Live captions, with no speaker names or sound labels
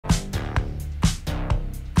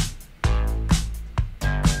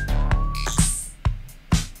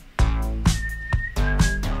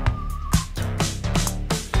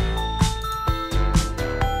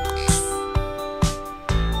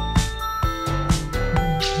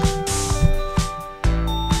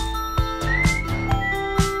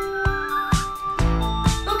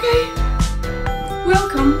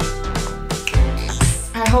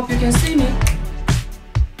hope you can see me.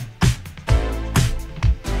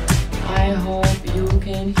 I hope you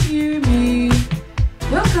can hear me.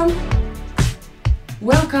 Welcome.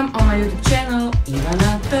 Welcome on my YouTube channel,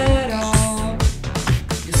 IvanaTarot.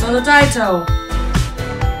 You saw the title.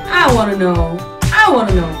 I wanna know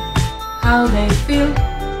how they feel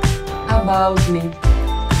about me.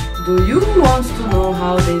 Do you want to know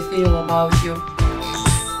how they feel about you?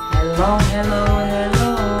 Hello, hello, hello,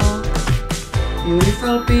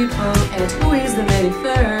 beautiful people. And who is the very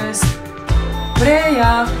first?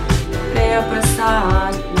 Preya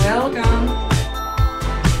Prasad, welcome.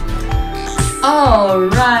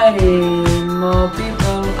 Alrighty, more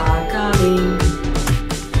people are coming.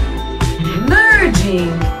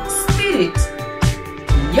 Merging spirit.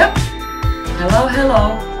 Yep. Hello, hello.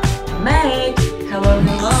 Meg. Hello,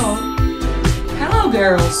 hello. Hello,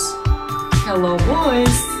 girls. Hello,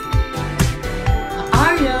 boys. How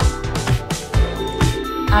are you?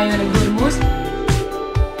 Are you in a good mood?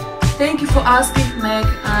 Thank you for asking, Meg.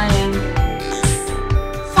 I am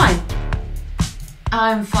fine.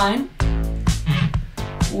 I'm fine.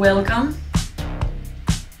 Welcome.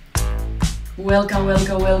 Welcome,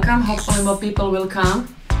 welcome, welcome. Hopefully more people will come.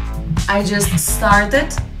 I just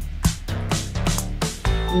started.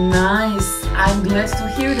 Nice. I'm glad to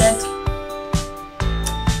hear that.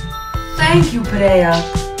 Thank you, Preya.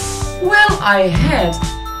 Well, I had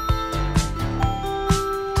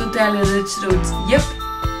to tell you the truth. Yep.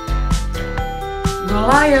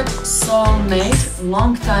 Goliath soulmate,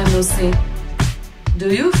 long time no see.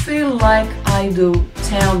 Do you feel like I do?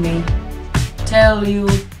 Tell me. Tell you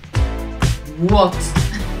what?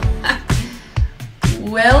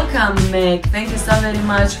 Welcome, Meg. Thank you so very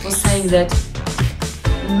much for saying that.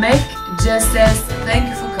 Meg just says thank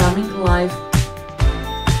you for coming live.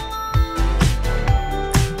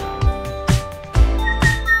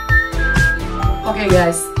 Okay,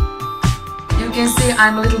 guys. You can see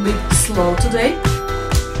I'm a little bit slow today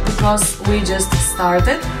because we just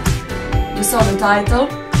started. You saw the title,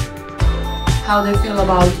 how they feel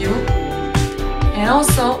about you, and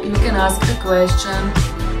also you can ask a question.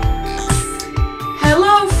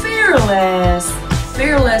 Hello, Fearless!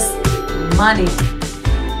 Fearless Money,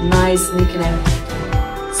 nice nickname.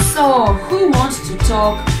 So, who wants to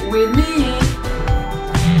talk with me?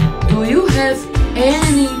 Do you have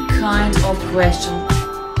any kind of question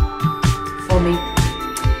for me?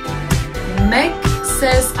 Meg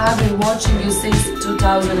says I've been watching you since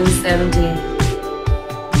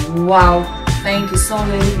 2017. Wow, thank you so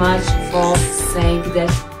very much for saying that.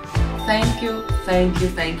 Thank you, thank you,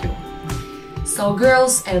 thank you. So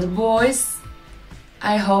girls and boys,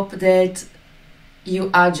 I hope that you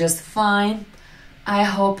are just fine. I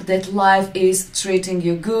hope that life is treating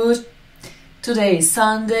you good. Today is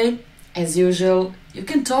Sunday. As usual, you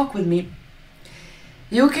can talk with me.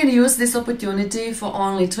 You can use this opportunity for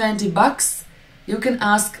only 20 bucks. You can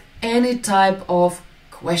ask any type of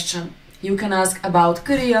question. You can ask about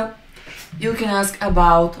career. You can ask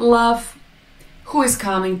about love. Who is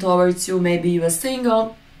coming towards you? Maybe you are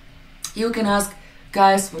single. You can ask,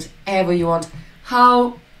 guys, whatever you want.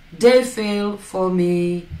 How they feel for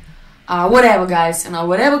me. Whatever, guys. You know,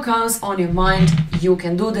 whatever comes on your mind, you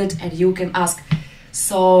can do that and you can ask.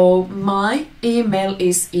 So, my email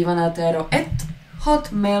is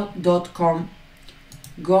ivanatarot@hotmail.com.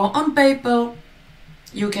 Go on PayPal.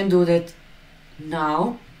 You can do that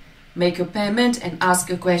now. Make a payment and ask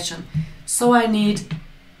a question. So I need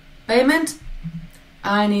payment,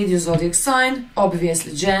 I need your zodiac sign,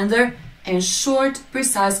 obviously gender, and short,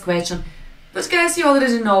 precise question. But guys, you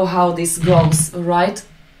already know how this goes, right?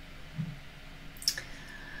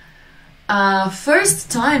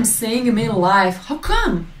 First time seeing me live. How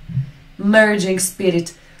come? Merging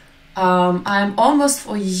spirit. I'm almost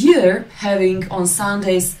for a year having on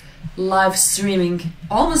Sundays live streaming.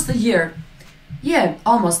 Almost a year. Yeah,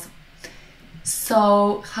 almost.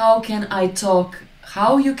 So how can I talk?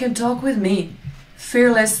 How you can talk with me?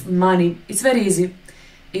 Fearless Money. It's very easy.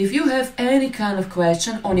 If you have any kind of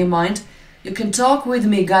question on your mind, you can talk with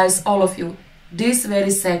me, guys, all of you, this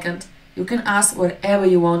very second. You can ask whatever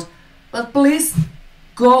you want. But please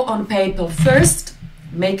go on PayPal first,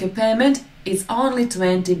 make a payment. It's only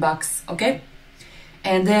 20 bucks, okay?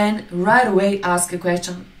 And then right away ask a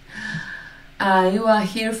question. You are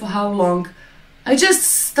here for how long? I just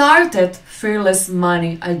started Fearless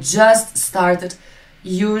Money. I just started.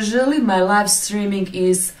 Usually my live streaming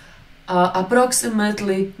is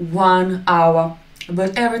approximately 1 hour.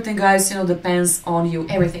 But everything, guys, you know, depends on you.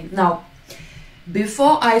 Everything. Now,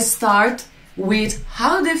 before I start with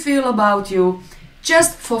how they feel about you,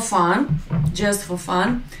 just for fun,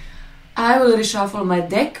 I will reshuffle my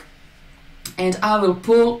deck and I will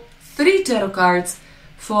pull 3 tarot cards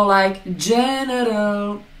for like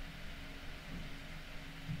general,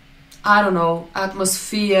 I don't know,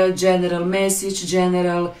 atmosphere, general message,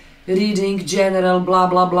 general reading, general blah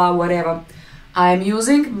blah blah, whatever. I'm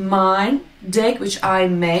using my deck which I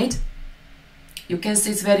made. You can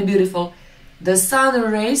see it's very beautiful. The Sun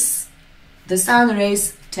Rays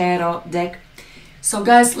Tarot deck. So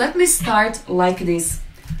guys, let me start like this.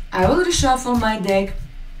 I will reshuffle my deck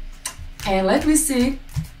and let me see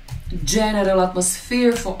general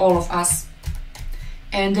atmosphere for all of us.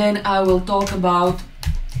 And then I will talk about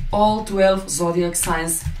all 12 zodiac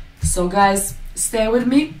signs. So guys, stay with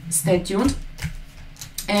me, stay tuned.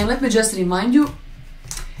 And let me just remind you,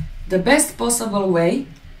 the best possible way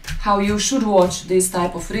how you should watch this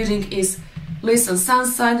type of reading is listen sun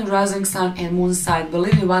sign, rising sun and moon sign.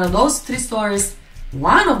 Believe me, one of those 3 stories,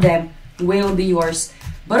 one of them will be yours.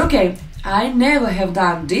 But okay, I never have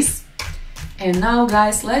done this. And now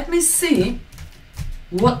guys, let me see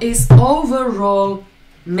what is overall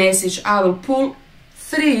message. I will pull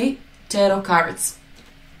 3 tarot cards.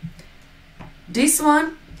 This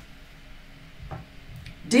one,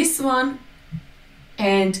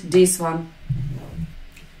 and this one.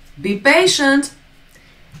 Be patient.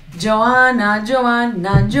 Joanna,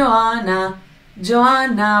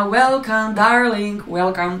 welcome darling,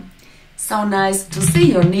 welcome. So nice to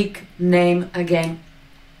see your nickname again.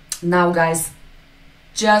 Now guys,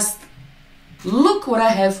 just look what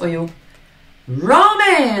I have for you.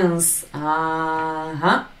 Romance.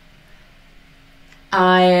 I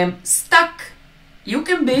am stuck. You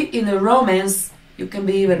can be in a romance, you can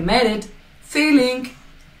be even married, feeling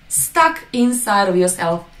stuck inside of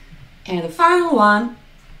yourself. And the final one,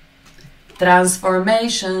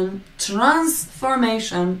 transformation.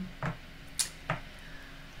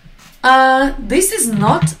 This is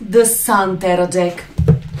not the Sun Tarot deck.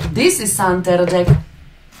 This is Sun Tarot deck.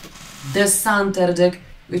 The Sun Tarot deck,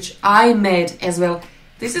 which I made as well.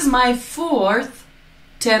 This is my 4th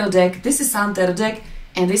tarot deck. This is Sun Tarot deck,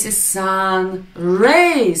 and this is Sun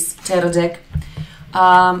Rays Tarot deck.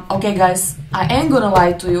 Okay guys, I ain't gonna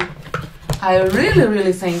lie to you. I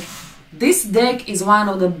really think this deck is one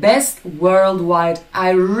of the best worldwide.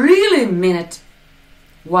 I really mean it.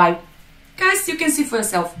 Why? Guys, you can see for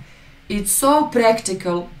yourself. It's so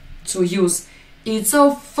practical to use. It's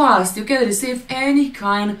so fast. You can receive any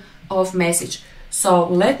kind of message. So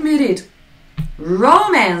let me read.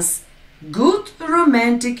 Romance. Good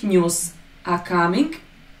romantic news are coming.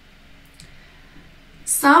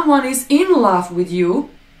 Someone is in love with you.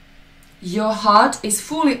 Your heart is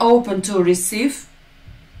fully open to receive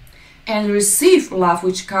and receive love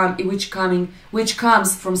which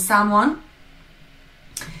comes from someone,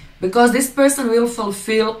 because this person will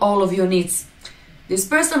fulfill all of your needs. This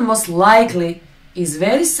person most likely is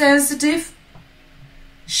very sensitive,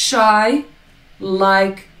 shy,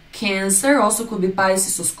 like Cancer, also could be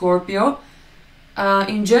Pisces or Scorpio.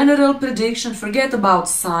 In general prediction, forget about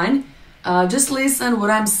sign. Just listen what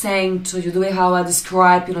I'm saying to you, the way how I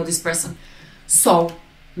describe, this person. So,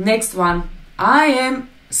 next one. I am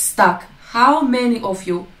stuck. How many of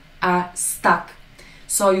you are stuck?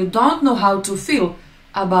 So you don't know how to feel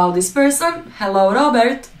about this person. Hello,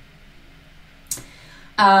 Robert.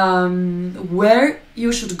 Where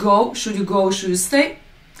you should go? Should you go? Should you stay?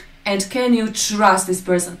 And can you trust this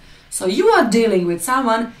person? So you are dealing with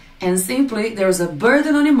someone, and simply there's a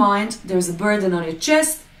burden on your mind, there's a burden on your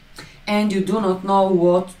chest, and you do not know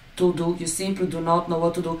what to do. You simply do not know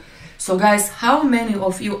what to do. So guys, how many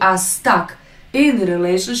of you are stuck in the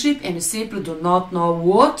relationship and you simply do not know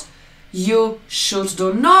what you should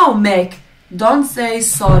do? No, Meg, don't say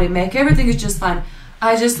sorry, Meg, everything is just fine.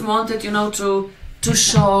 I just wanted, to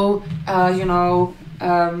show,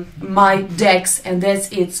 my decks, and that's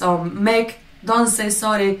it. So Meg, don't say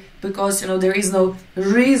sorry, because, there is no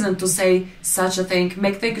reason to say such a thing.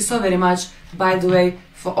 Meg, thank you so very much, by the way,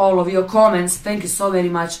 for all of your comments. Thank you so very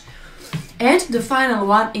much. And the final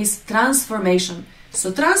one is transformation.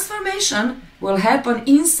 So transformation will happen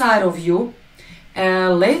inside of you.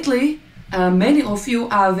 Lately, many of you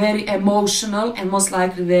are very emotional and most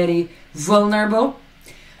likely very vulnerable.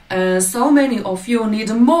 So many of you need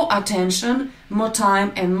more attention, more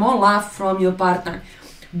time and more love from your partner.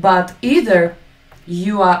 But either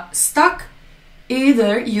you are stuck,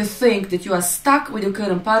 either you think that you are stuck with your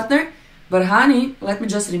current partner, but honey, let me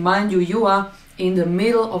just remind you, you are in the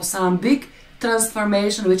middle of some big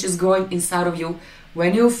transformation which is going inside of you.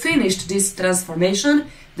 When you finished this transformation,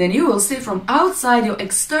 then you will see from outside your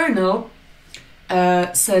external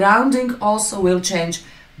surrounding also will change.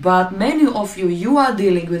 But many of you, you are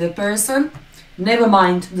dealing with a person, never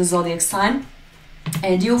mind the zodiac sign,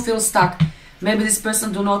 and you feel stuck. maybe this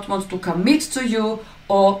person do not want to commit to you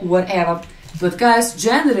or whatever. But guys,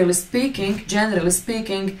 generally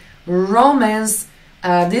speaking, romance,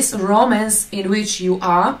 this romance in which you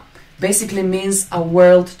are basically means a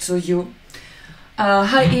world to you.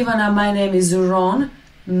 Hi Ivana, my name is Ron,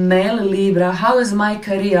 male Libra. How is my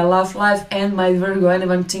career, love life, and my Virgo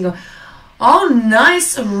and tingle? Oh,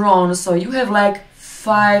 nice, Ron. So you have like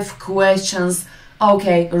 5 questions.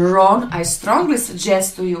 Okay, Ron, I strongly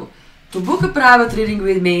suggest to you to book a private reading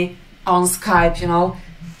with me on Skype, you know.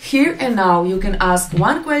 Here and now you can ask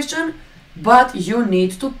 1 question, but you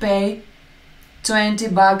need to pay 20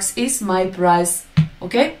 bucks is my price.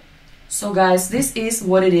 Okay? So guys, this is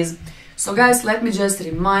what it is. So guys, let me just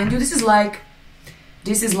remind you, this is like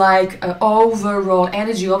overall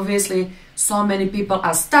energy. Obviously, so many people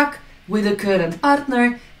are stuck with a current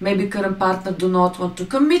partner. Maybe current partner do not want to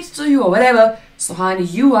commit to you or whatever. So honey,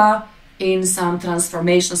 you are in some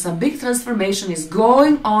transformation. Some big transformation is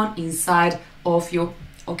going on inside of you.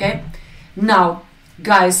 Okay? Now,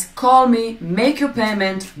 guys, call me, make your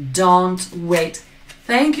payment, don't wait.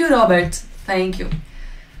 Thank you, Robert. Thank you.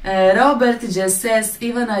 Robert just says,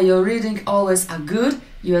 Ivana, your reading always are good.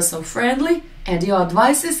 You are so friendly and your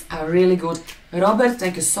advices are really good. Robert,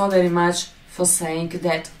 thank you so very much for saying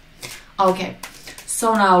that. Okay,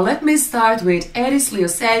 so now let me start with Aries, Leo,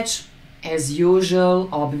 Sag, as usual,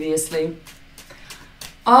 obviously.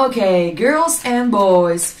 Okay, girls and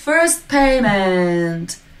boys, first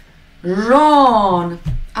payment. Ron,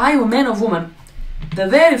 are you a man or woman? The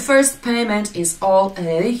very first payment is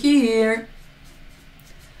already here.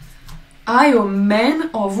 Are you a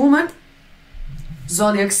man or woman?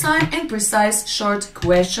 Zodiac sign and precise short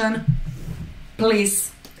question,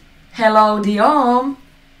 please. Hello, Dion.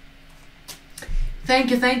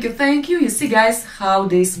 Thank you, thank you, thank you. You see, guys, how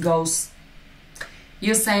this goes.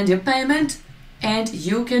 You send your payment and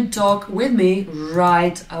you can talk with me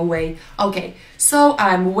right away. Okay, so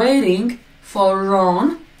I'm waiting for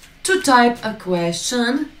Ron to type a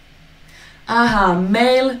question. Aha,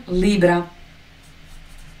 male Libra.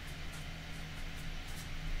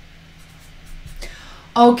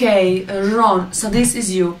 Okay, Ron, so this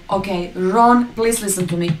is you. Okay, Ron, please listen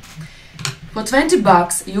to me. For 20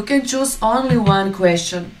 bucks, you can choose only 1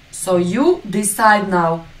 question. So you decide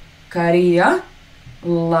now, career,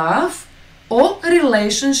 love, or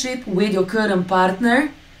relationship with your current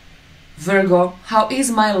partner. Virgo, how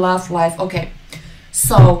is my love life? Okay,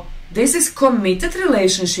 so this is committed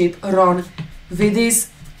relationship, Ron, with this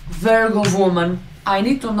Virgo woman. I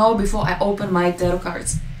need to know before I open my tarot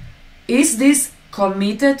cards. Is this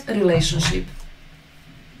committed relationship?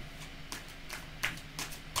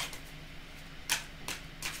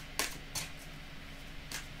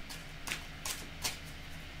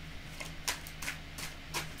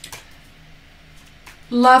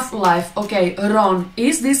 Love life. Okay, Ron,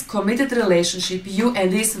 is this committed relationship, you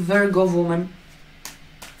and this Virgo woman?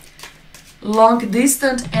 Long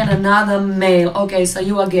distance and another male. Okay, so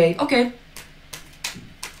you are gay. Okay.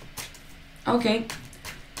 Okay.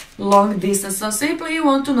 Long distance. So simply you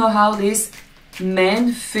want to know how this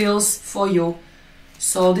man feels for you.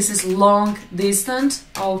 So this is long distance.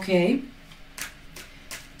 Okay.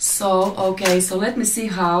 So, okay, so let me see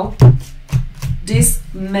how this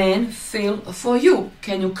man feel for you.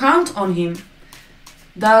 Can you count on him?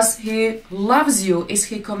 Does he loves you? Is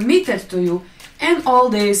he committed to you? And all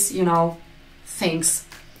these, you know, things.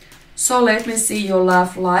 So let me see your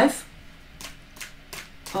love life.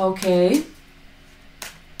 Okay.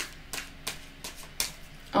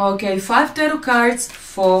 Okay, 5 tarot cards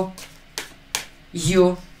for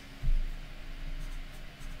you.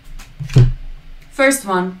 First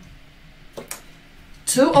one.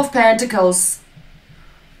 2 of Pentacles.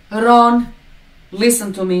 Ron,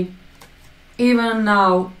 listen to me. Even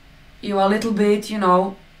now, you are a little bit, you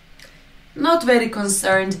know, not very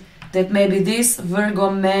concerned that maybe this Virgo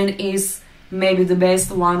man is maybe the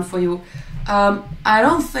best one for you. I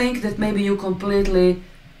don't think that maybe you completely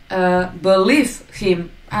believe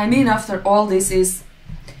him. I mean, after all, this is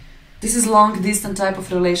long distance type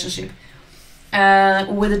of relationship.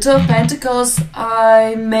 With the 2 of Pentacles,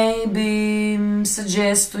 I maybe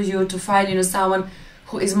suggest to you to find, you know, someone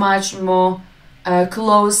who is much more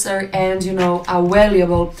closer and, you know, are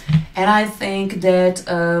valuable. And I think that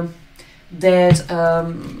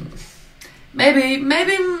maybe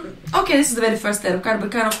okay, this is the very first tarot card,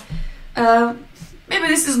 but kind of maybe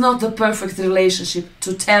this is not the perfect relationship,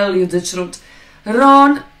 to tell you the truth.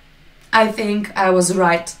 Ron, I think I was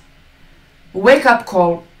right. Wake up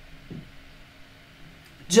call.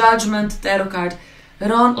 Judgment tarot card.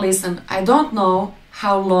 Ron, listen, I don't know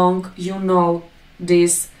how long you know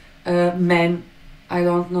this man. I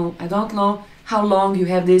don't know. I don't know how long you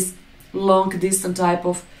have this long distance type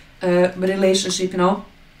of relationship, you know.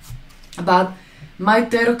 But my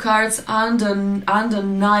tarot cards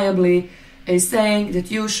undeniably is saying that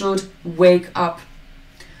you should wake up.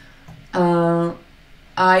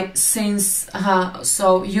 I sense,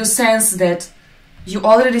 so you sense that, you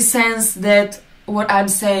already sense that what I'm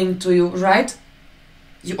saying to you, right?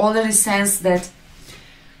 You already sense that.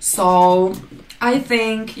 So I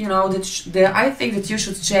think, you know, I think that you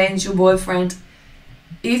should change your boyfriend.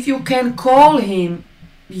 If you can call him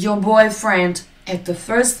your boyfriend at the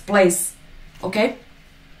first place, okay?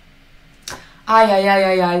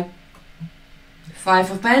 Ay.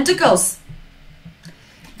 5 of Pentacles.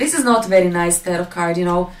 This is not very nice tarot card, you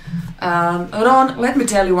know. Ron, let me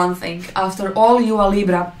tell you one thing. After all, you are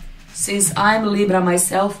Libra. Since I'm Libra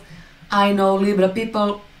myself, I know Libra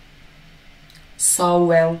people so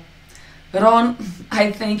well. Ron,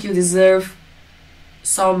 I think you deserve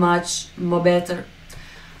so much more better.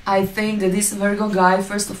 I think that this Virgo guy,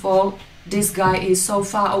 first of all, this guy is so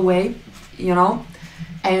far away, you know.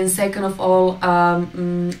 And second of all,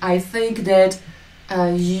 I think that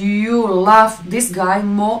you love this guy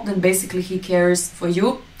more than basically he cares for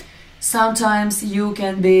you. Sometimes you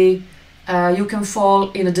can be, you can fall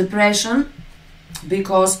in a depression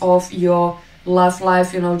because of your love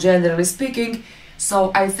life, you know, generally speaking.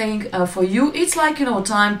 So I think for you, it's like, you know,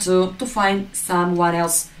 time to find someone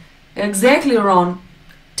else. Exactly, Ron.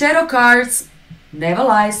 Tarot cards never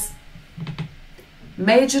lies.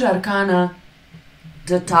 Major Arcana,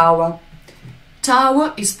 the Tower.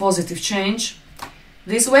 Tower is positive change.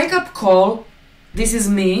 This wake-up call, this is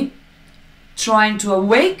me trying to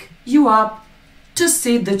wake you up to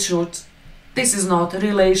see the truth. This is not a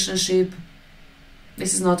relationship.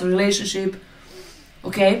 This is not a relationship,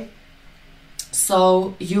 okay?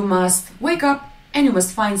 So you must wake up and you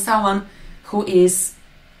must find someone who is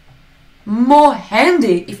more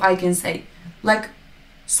handy, if I can say. Like,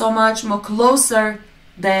 so much more closer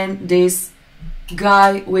than this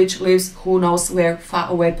guy which lives who knows where, far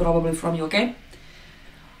away probably from you, okay?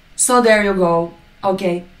 So there you go.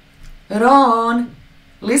 Okay, Ron,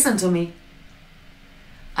 listen to me.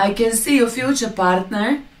 I can see your future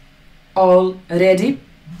partner already,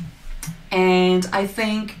 and I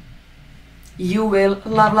think you will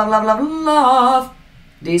love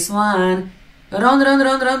this one.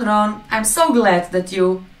 Ron. I'm so glad that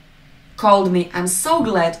you called me. I'm so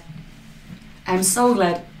glad.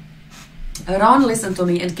 Ron, listen to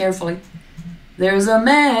me and carefully. There's a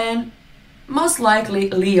man, most likely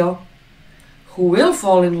Leo, who will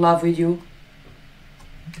fall in love with you.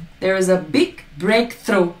 There is a big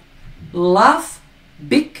breakthrough. Love,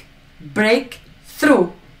 big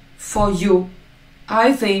breakthrough for you,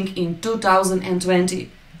 I think, in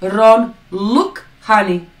 2020. Ron, look,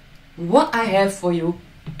 honey, what I have for you.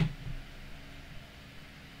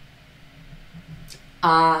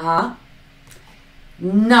 Now,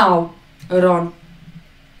 Ron,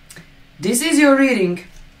 this is your reading.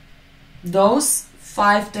 Those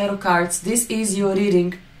 5 tarot cards, this is your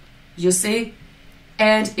reading, you see?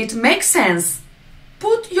 And it makes sense.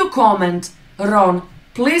 Put your comment, Ron,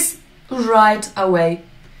 please, right away.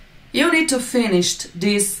 You need to finish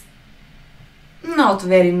this not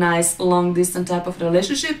very nice long distance type of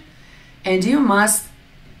relationship, and you must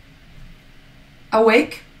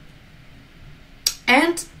awake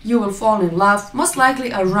and you will fall in love most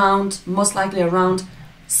likely around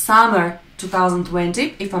summer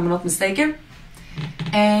 2020, if I'm not mistaken.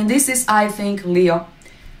 And this is, I think, Leo.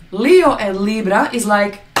 Leo and Libra is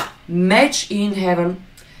like match in heaven.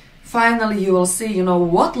 Finally you will see, you know,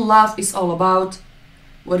 what love is all about,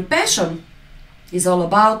 what passion is all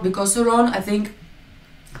about, because Ron, I think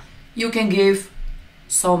you can give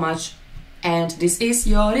so much. And this is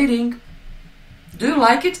your reading. Do you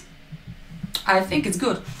like it? I think it's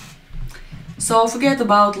good. So forget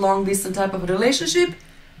about long distance type of relationship.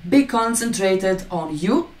 Be concentrated on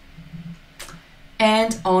you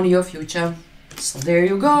and on your future. So there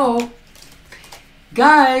you go.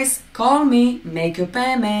 Guys, call me, make your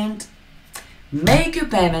payment. Make your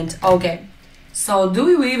payment. Okay. So do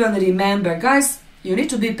you even remember? Guys, you need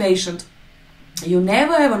to be patient. You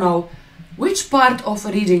never ever know which part of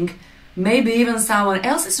a reading, maybe even someone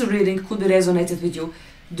else's reading, could be resonated with you.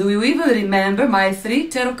 Do you even remember my 3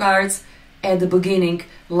 tarot cards at the beginning,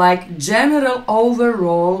 like general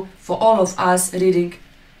overall for all of us reading?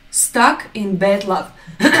 Stuck in bad love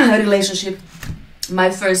relationship. My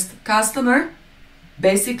first customer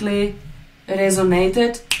basically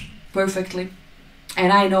resonated perfectly,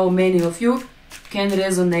 and I know many of you can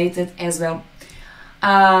resonate it as well.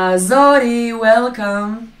 Zori,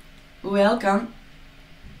 welcome.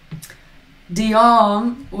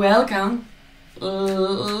 Dion, welcome.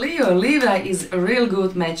 Leo, Libra is a real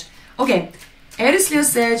good match. Okay, Aries, Leo,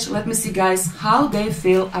 Sag, let me see guys how they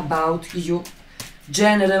feel about you.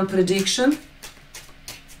 General prediction.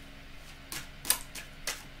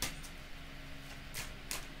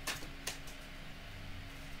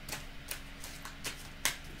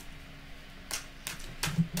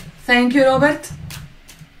 Thank you, Robert.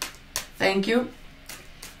 Thank you.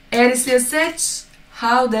 Aries, Leo, Sag,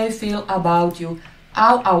 how they feel about you.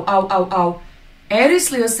 Ow, ow, ow, ow, ow.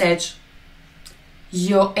 Aries, Leo, Sag,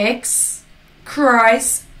 your ex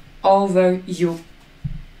cries over you.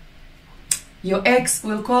 Your ex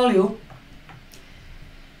will call you.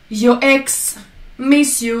 Your ex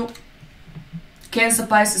miss you. Cancer,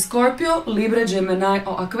 Pisces, Scorpio, Libra, Gemini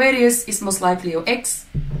or Aquarius is most likely your ex.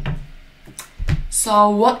 So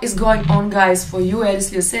what is going on guys for you,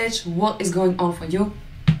 Aries, Leo, Sag? What is going on for you?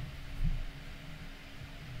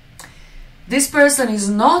 This person is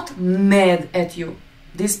not mad at you.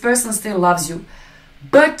 This person still loves you.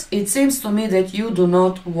 But it seems to me that you do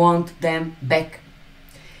not want them back.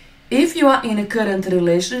 If you are in a current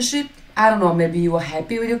relationship, I don't know, maybe you are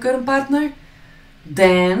happy with your current partner,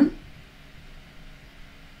 then,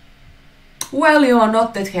 well, you are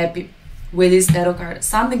not that happy with this tarot card.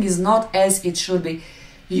 Something is not as it should be.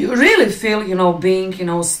 You really feel, being,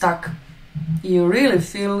 stuck. You really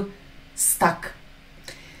feel stuck.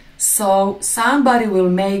 So somebody will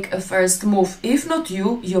make a first move. If not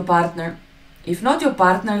you, your partner. If not your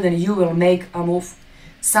partner, then you will make a move.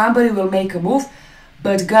 Somebody will make a move.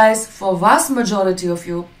 But guys, for vast majority of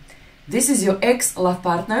you, this is your ex-love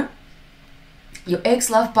partner. Your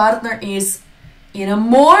ex-love partner is in a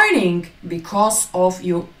mourning because of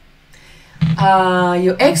you.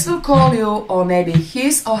 Your ex will call you, or maybe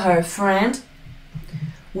his or her friend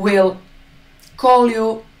will call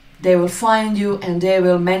you. They will find you and they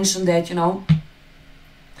will mention that,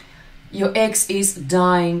 your ex is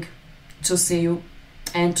dying to see you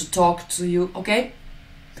and to talk to you, okay?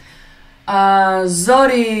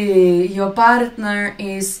 Zori, your partner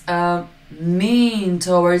is mean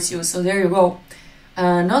towards you, so there you go.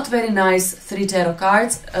 Not very nice 3 tarot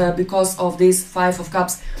cards because of this 5 of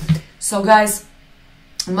Cups. So guys,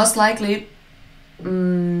 most likely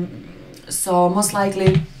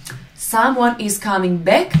someone is coming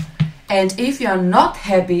back, and if you are not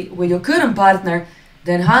happy with your current partner,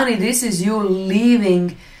 then honey, this is you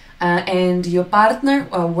leaving, and your partner,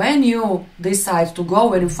 when you decide to go,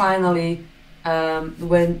 when you finally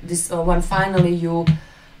you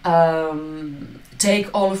take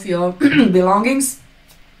all of your belongings,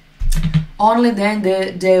 only then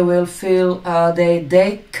they will feel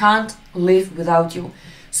they can't live without you.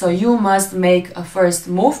 So you must make a first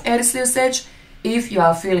move, Aries, Leo, Sag, if you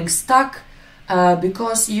are feeling stuck,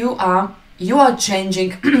 because you are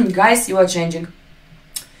changing. Guys, you are changing.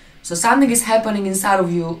 So something is happening inside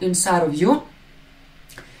of you.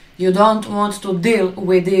 You don't want to deal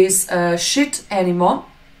with this shit anymore,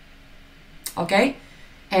 okay?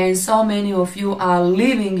 And so many of you are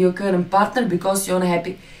leaving your current partner because you're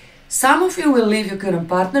unhappy. Some of you will leave your current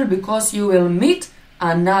partner because you will meet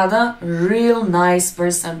another real nice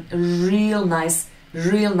person, real nice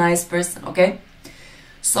person, okay?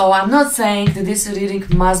 So I'm not saying that this reading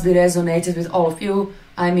must be resonated with all of you.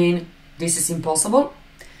 I mean, this is impossible.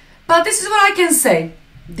 But this is what I can say.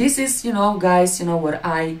 This is, guys, what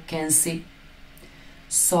I can see.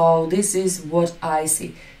 So this is what I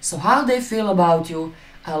see. So how they feel about you?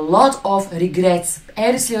 A lot of regrets.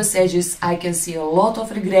 Aries, Leo, Sagittarius, I can see a lot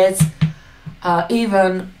of regrets,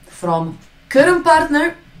 even from current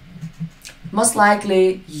partner. Most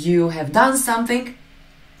likely you have done something.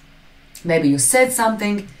 Maybe you said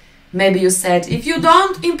something. Maybe you said, if you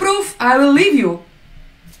don't improve, I will leave you.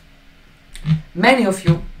 Many of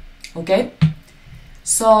you, okay?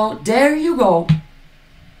 So there you go.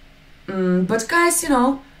 But guys,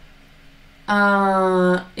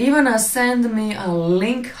 Ivana send me a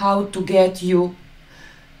link how to get you.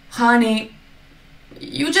 Honey,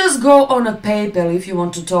 you just go on a PayPal if you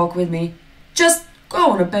want to talk with me. Just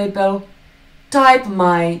go on a PayPal, type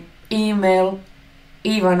my email,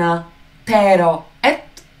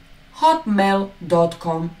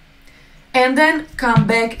 IvanaTarot@hotmail.com, and then come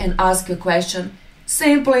back and ask a question,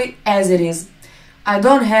 simply as it is. I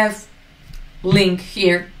don't have link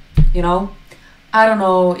here, I don't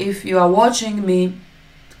know if you are watching me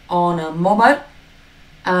on a mobile,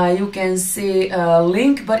 you can see a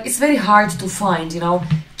link, but it's very hard to find,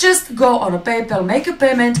 Just go on a PayPal, make a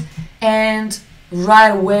payment, and right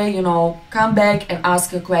away, come back and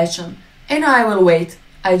ask a question. And I will wait.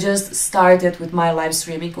 I just started with my live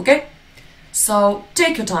streaming, okay? So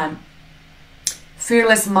take your time.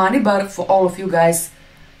 fearless money, but for all of you guys,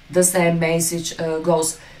 the same message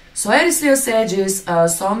goes. So Aries, Leo, Sagittarius,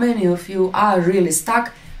 so many of you are really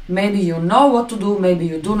stuck. Maybe you know what to do, maybe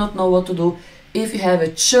you do not know what to do. If you have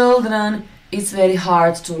a children, it's very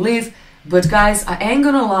hard to live. But guys, I ain't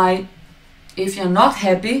gonna lie, if you're not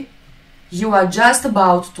happy, you are just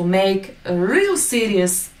about to make a real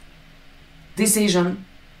serious decision.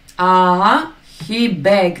 He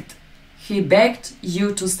begged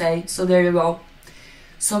you to stay. So there you go.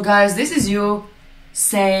 So guys, this is you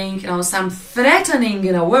saying, some threatening,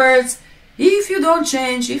 words. If you don't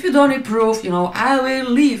change, if you don't improve, I will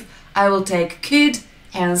leave. I will take kid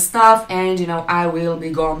and stuff, and I will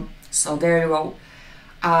be gone. So there you go.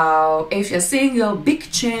 If you're single, big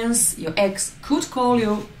chance your ex could call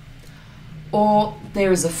you, or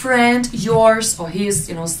there is a friend, yours or his,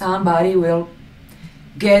 somebody will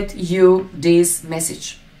get you this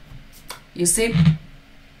message. You see?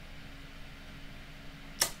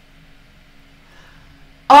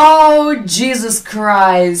 Oh, Jesus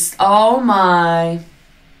Christ. Oh my.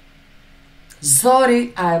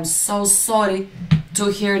 Sorry, I'm so sorry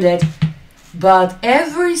to hear that. But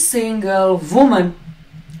every single woman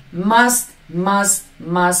must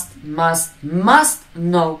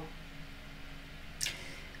know.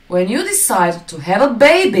 When you decide to have a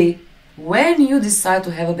baby,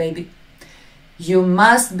 you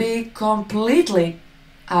must be completely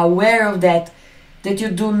aware of that you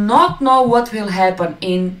do not know what will happen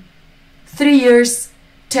in 3 years,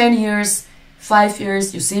 10 years, 5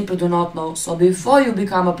 years, you simply do not know. So before you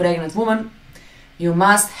become a pregnant woman, you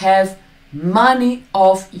must have money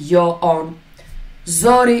of your own.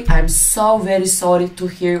 Zori, I'm so very sorry to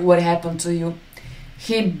hear what happened to you.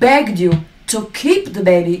 He begged you to keep the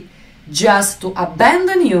baby just to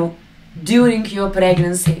abandon you during your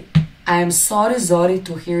pregnancy. I am sorry, Zori,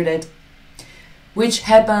 to hear that. Which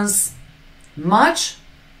happens much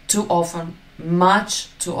too often.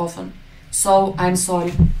 So I'm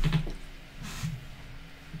sorry.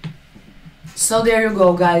 So there you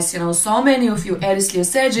go, guys. So many of you Aries, Leo,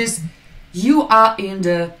 Sagittarius, you are in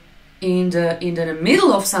the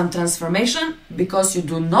middle of some transformation because you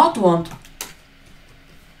do not want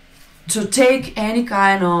to take any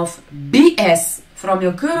kind of BS from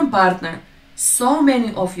your current partner. So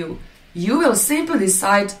many of you will simply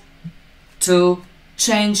decide to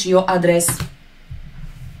change your address.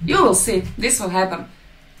 You will see, this will happen.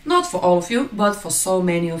 Not for all of you, but for so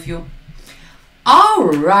many of you.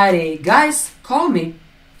 Alrighty, guys, call me.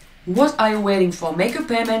 What are you waiting for? Make a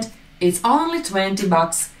payment. It's only 20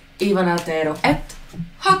 bucks. IvanaTarot at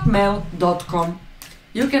hotmail.com.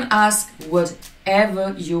 You can ask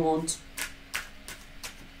whatever you want.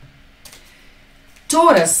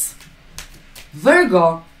 Taurus,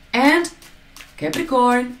 Virgo and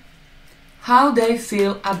Capricorn, how they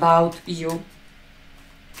feel about you.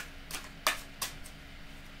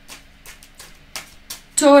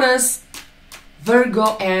 Taurus,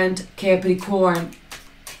 Virgo and Capricorn.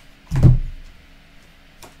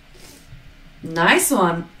 Nice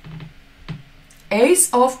one. Ace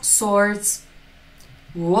of Swords.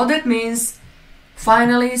 What that means?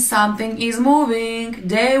 Finally something is moving.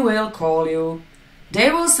 They will call you.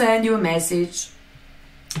 They will send you a message.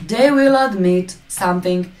 They will admit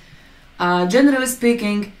something. Generally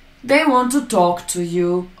speaking, they want to talk to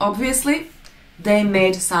you. Obviously, they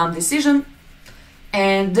made some decision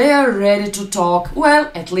and they are ready to talk.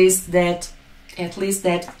 Well, at least that.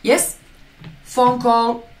 Yes, phone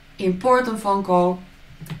call, important phone call.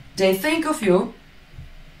 They think of you.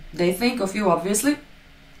 Obviously.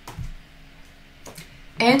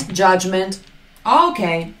 And Judgment.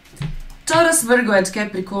 Okay. Taurus, Virgo and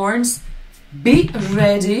Capricorns, be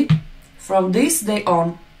ready from this day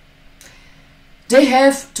on. They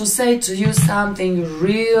have to say to you something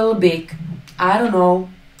real big. I don't know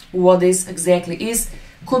what this exactly is.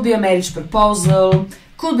 Could be a marriage proposal,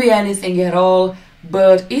 could be anything at all.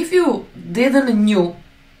 But if you didn't knew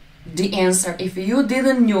the answer, if you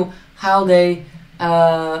didn't knew how they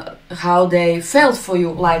felt for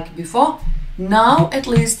you like before, now at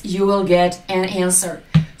least you will get an answer.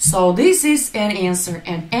 So this is an answer.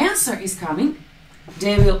 An answer is coming.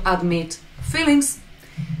 They will admit feelings.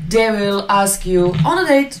 They will ask you on a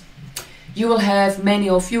date. You will have, many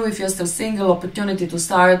of you, if you're still single, opportunity to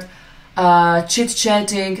start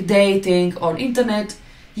chit-chatting, dating on internet.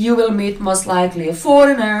 You will meet most likely a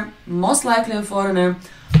foreigner,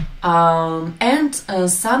 and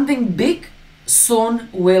something big soon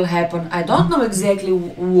will happen. I don't know exactly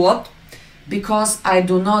what, because I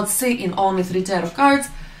do not see in only 3 tarot cards,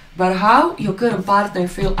 but how your current partner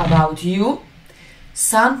feel about you.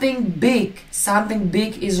 Something big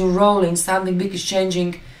is rolling, something big is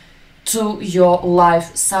changing to your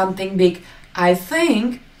life, something big. I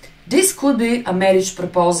think this could be a marriage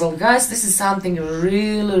proposal. Guys, this is something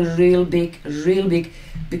real big,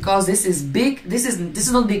 because this is big. This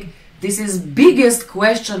is not big. This is biggest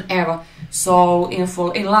question ever. So in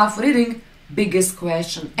love reading, biggest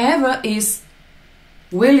question ever is,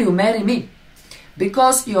 will you marry me?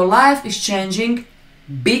 Because your life is changing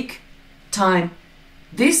big time.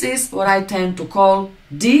 This is what I tend to call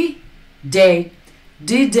D-Day.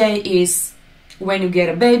 D-Day is when you get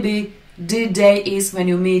a baby. D-Day is when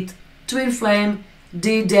you meet twin flame.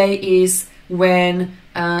 D-Day is when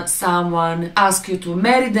someone asks you to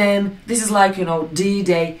marry them. This is like,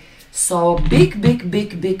 D-Day. So big,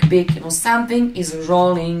 something is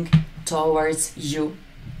rolling towards you.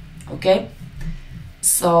 Okay?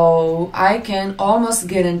 So I can almost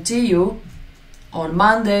guarantee you on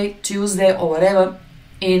Monday, Tuesday or whatever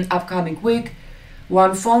in upcoming week,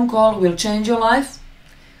 one phone call will change your life.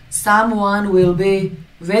 Someone will be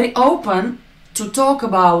very open to talk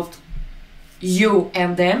about you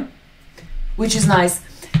and them, which is nice.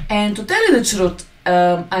 And to tell you the truth,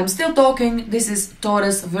 I'm still talking. This is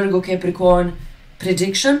Taurus, Virgo, Capricorn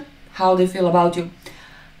prediction, how they feel about you.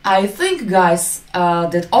 I think, guys,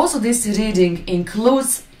 that also this reading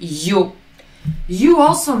includes you. You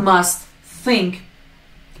also must think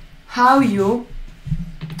how you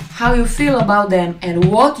feel about them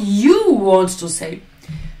and what you want to say.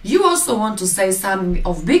 You also want to say something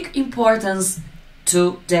of big importance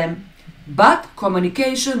to them. But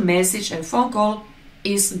communication, message and phone call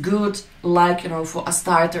is good, like, for a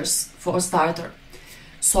starter.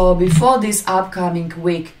 So before this upcoming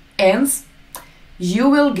week ends, you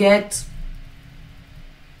will get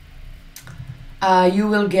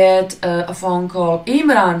a phone call.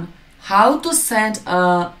 Imran, how to send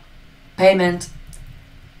a payment?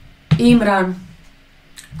 Imran,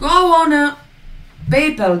 go on a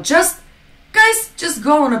PayPal. Guys, just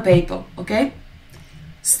go on a PayPal, okay?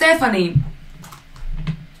 Stephanie.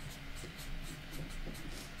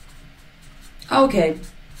 Okay.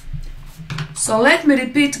 So let me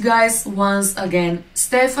repeat, guys, once again.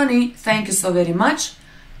 Stephanie, thank you so very much.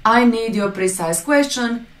 I need your precise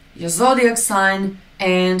question, your zodiac sign,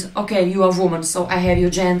 and okay, you are a woman, so I have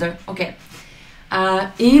your gender. Okay.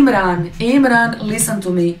 Imran, listen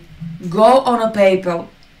to me. Go on a PayPal.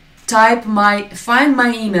 Find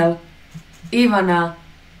my email,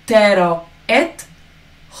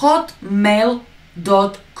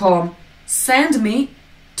 IvanaTarot@hotmail.com. Send me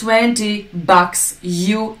 $20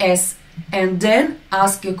 US and then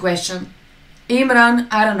ask your question. Imran,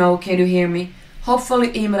 I don't know, can you hear me?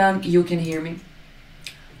 Hopefully, Imran, you can hear me.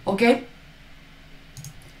 Okay?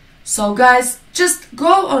 So guys, just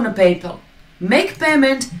go on a PayPal, make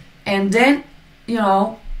payment, and then,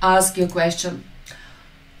 ask your question.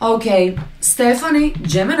 Okay, Stephanie,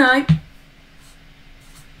 Gemini.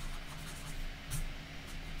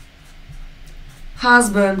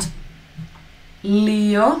 Husband,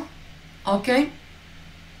 Leo. Okay?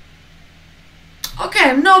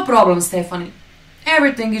 Okay, no problem, Stephanie.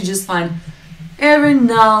 Everything is just fine. Every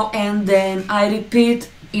now and then I repeat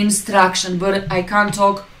instruction, but I can't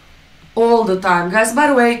talk all the time. Guys, by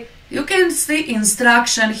the way, you can see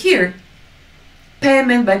instruction here.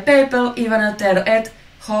 Payment by PayPal,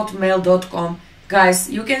 IvanaTarot@hotmail.com. Guys,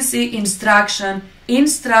 you can see instruction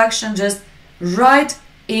just right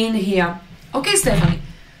in here. Okay, Stephanie.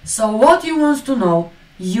 So what you want to know,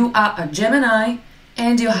 you are a Gemini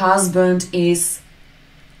and your husband is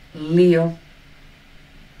Leo.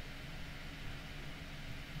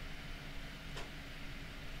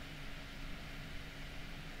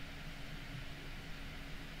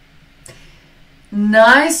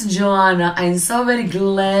 Nice, Joanna. I'm so very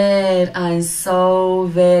glad. I'm so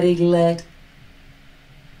very glad.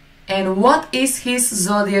 And what is his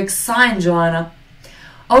zodiac sign, Joanna?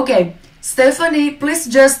 Okay, Stephanie, please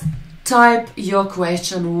just type your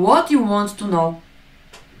question. What you want to know?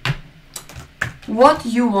 What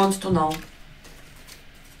you want to know?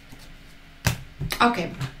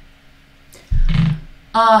 Okay.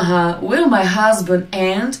 Will my husband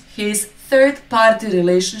end his third-party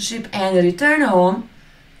relationship and return home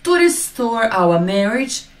to restore our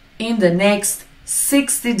marriage in the next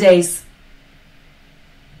 60 days?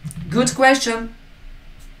 Good question.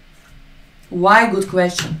 Why good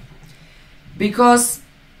question? Because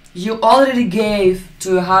you already gave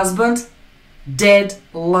to your husband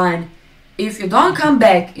deadline. If you don't come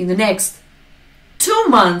back in the next 2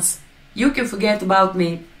 months, you can forget about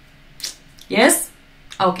me. Yes?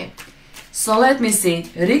 Okay. So let me see.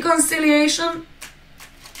 Reconciliation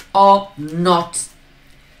or not?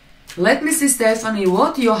 Let me see, Stephanie,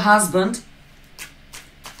 what your husband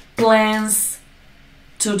plans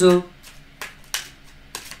to do.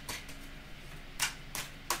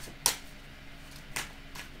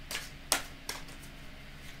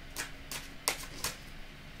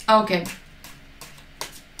 Okay.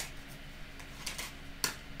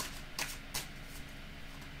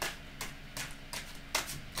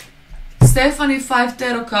 Stephanie, 5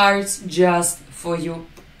 tarot cards just for you.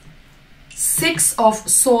 6 of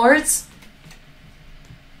Swords.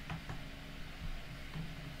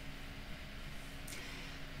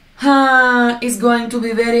 It's going to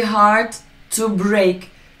be very hard to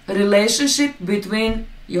break a relationship between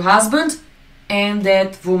your husband and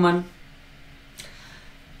that woman.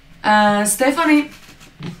 Stephanie,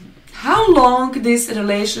 how long this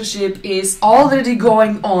relationship is already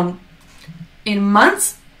going on? In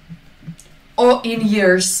months or in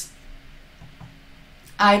years?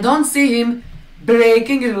 I don't see him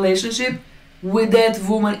breaking a relationship with that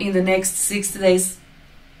woman in the next 60 days.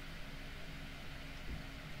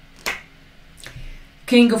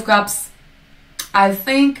 King of Cups. I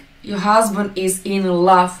think your husband is in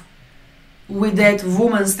love with that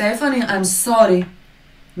woman, Stephanie. I'm sorry.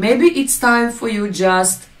 Maybe it's time for you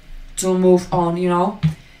just to move on, you know.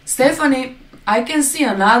 Stephanie, I can see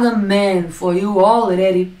another man for you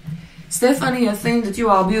already. Stephanie, I think that you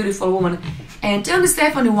are a beautiful woman. And tell me,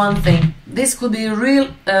 Stephanie, one thing. This could be real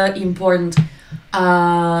important.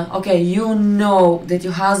 Okay, you know that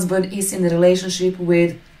your husband is in a relationship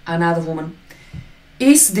with another woman.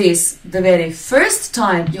 Is this the very first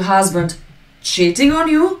time your husband cheating on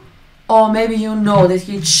you? Or maybe you know that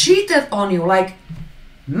he cheated on you like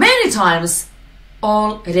many times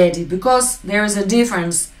already? Because there is a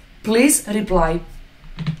difference. Please reply.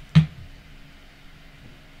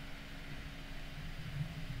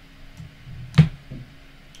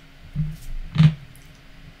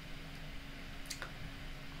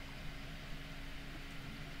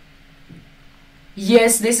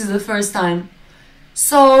 Yes, this is the first time.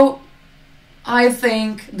 So, I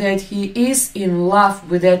think that he is in love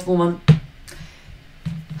with that woman.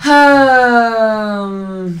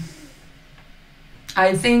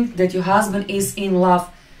 I think that your husband is in love.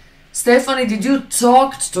 Stephanie, did you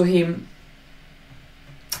talk to him?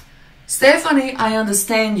 Stephanie, I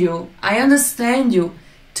understand you. I understand you.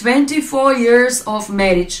 24 years of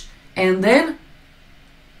marriage. And then,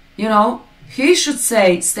 you know, he should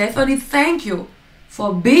say, Stephanie, thank you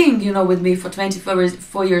for being, you know, with me for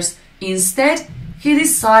 24 years. Instead, he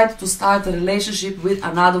decided to start a relationship with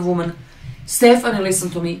another woman. Stephanie, listen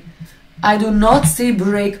to me. I do not see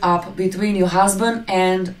breakup between your husband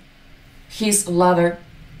and his lover.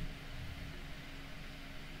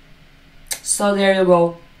 So there you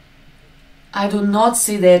go. I do not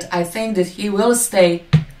see that. I think that he will stay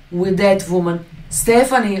with that woman.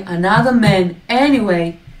 Stephanie, another man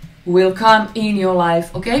anyway will come in your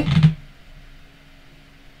life, okay?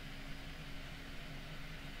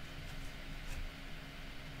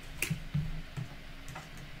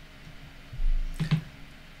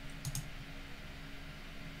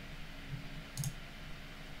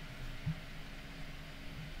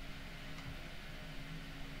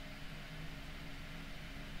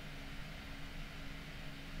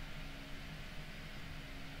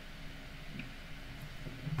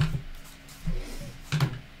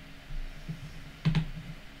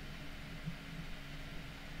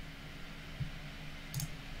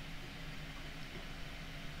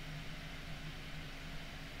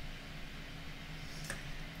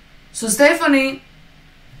 So Stephanie,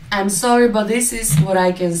 I'm sorry, but this is what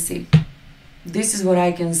I can see. This is what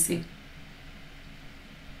I can see.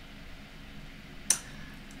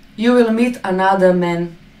 You will meet another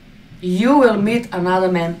man. You will meet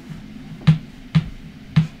another man.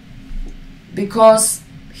 Because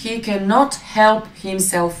he cannot help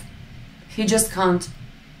himself. He just can't.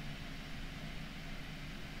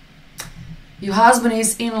 Your husband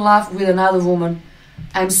is in love with another woman.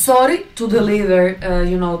 I'm sorry to deliver,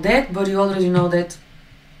 you know that, but you already know that.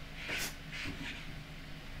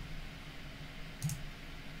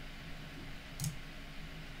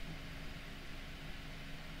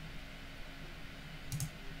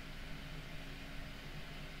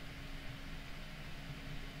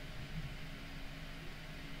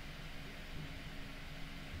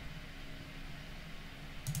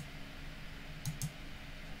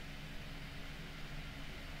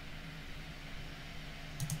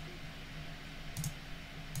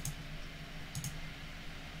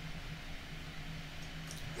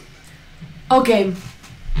 Okay,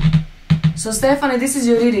 so Stephanie, this is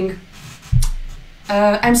your reading.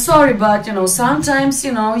 I'm sorry, but you know, sometimes,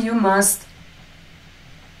 you know, you must.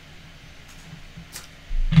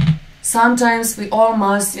 Sometimes we all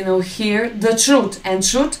must, you know, hear the truth, and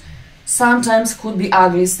truth sometimes could be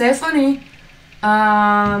ugly. Stephanie,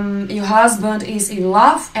 your husband is in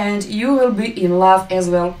love, and you will be in love as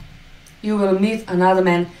well. You will meet another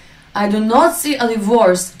man. I do not see a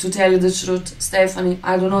divorce, to tell you the truth, Stephanie.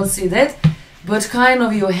 I do not see that. But kind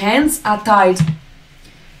of your hands are tied.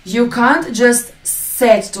 You can't just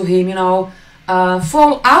say to him, you know,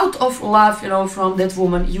 fall out of love, you know, from that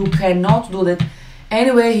woman. You cannot do that.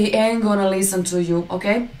 Anyway, he ain't gonna listen to you,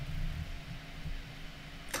 okay?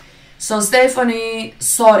 So Stephanie,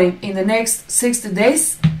 sorry, in the next 60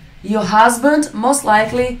 days, your husband most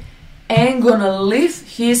likely ain't gonna leave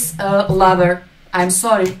his lover. I'm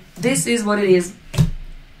sorry, this is what it is.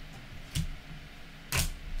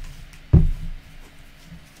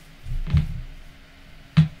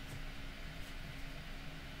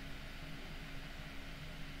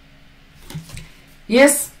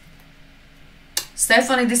 Yes,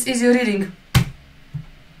 Stephanie, this is your reading.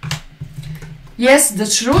 Yes, the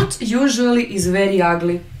truth usually is very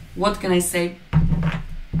ugly. What can I say?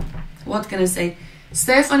 What can I say?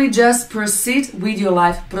 Stephanie, just proceed with your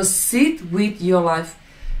life. Proceed with your life.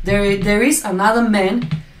 There is another man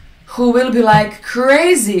who will be like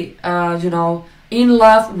crazy, you know, in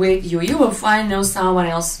love with you. You will find, you know, someone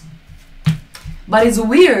else. But it's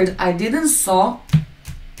weird. I didn't saw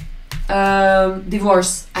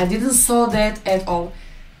divorce. I didn't saw that at all.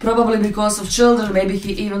 Probably because of children, maybe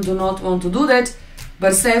he even do not want to do that.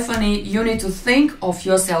 But Stephanie, you need to think of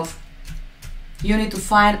yourself. You need to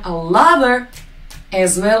find a lover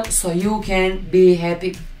as well, so you can be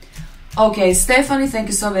happy. Okay, Stephanie, thank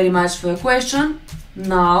you so very much for your question.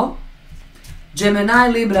 Now, Gemini,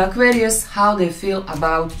 Libra, Aquarius, how they feel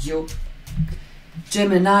about you.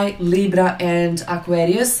 Gemini, Libra, and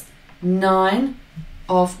Aquarius. 9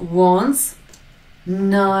 of Wands,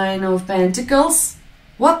 9 of Pentacles.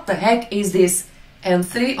 What the heck is this? And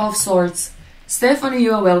 3 of Swords. Stephanie,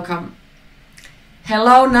 you are welcome.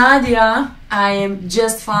 Hello, Nadia. I am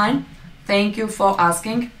just fine. Thank you for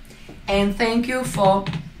asking. And thank you for...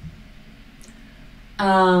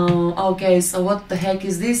 okay, so what the heck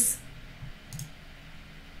is this?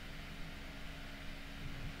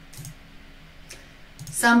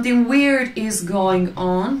 Something weird is going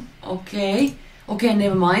on. Okay. Okay,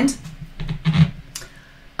 never mind.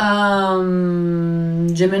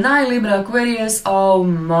 Gemini, Libra, Aquarius. Oh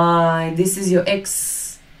my, this is your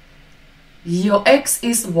ex. Your ex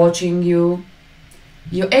is watching you.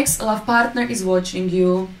 Your ex-love partner is watching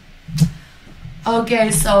you. Okay,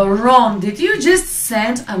 so Ron, did you just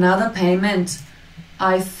send another payment?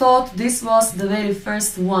 I thought this was the very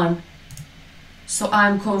first one. So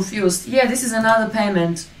I'm confused. Yeah, this is another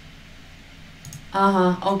payment.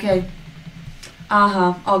 Okay.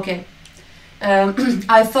 Okay.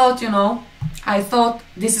 I thought, you know, I thought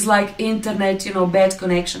this is like internet, you know, bad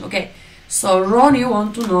connection. Okay, so Ron, you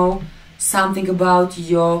want to know something about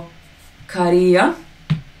your career.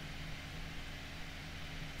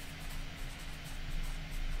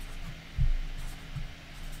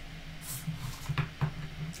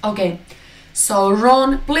 Okay, so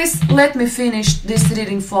Ron, please let me finish this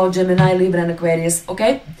reading for Gemini, Libra, and Aquarius,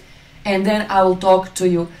 okay? And then I will talk to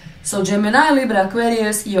you. So Gemini, Libra,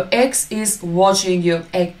 Aquarius, your ex is watching you.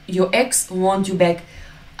 Your ex wants you back.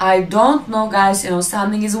 I don't know, guys, you know,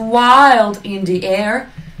 something is wild in the air.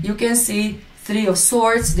 You can see 3 of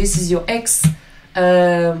Swords. This is your ex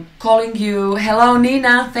calling you. Hello,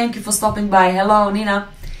 Nina. Thank you for stopping by. Hello, Nina.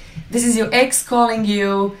 This is your ex calling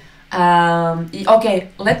you. Okay,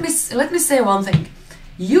 let me say one thing.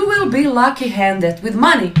 You will be lucky-handed with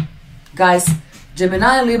money, guys.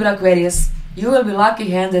 Gemini, Libra, Aquarius. You will be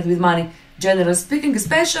lucky-handed with money, generally speaking,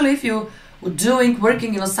 especially if you're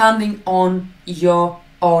working, you know, something on your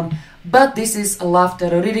own. But this is a love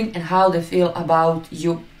tarot reading and how they feel about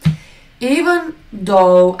you. Even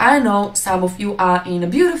though I know some of you are in a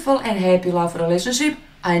beautiful and happy love relationship,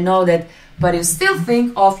 I know that, but you still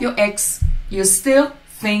think of your ex. You still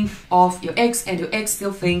think of your ex, and your ex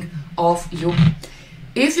still think of you.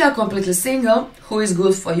 If you are completely single, who is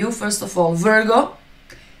good for you? First of all, Virgo.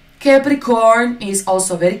 Capricorn is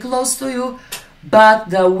also very close to you,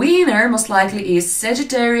 but the winner most likely is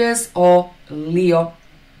Sagittarius or Leo.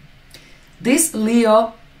 This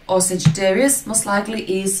Leo or Sagittarius most likely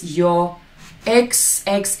is your ex.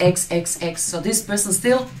 So this person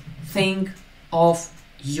still think of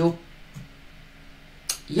you.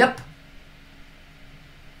 Yep.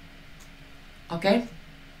 Okay.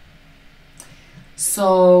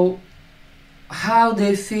 So how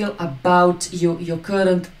they feel about you, your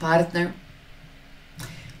current partner.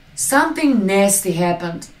 Something nasty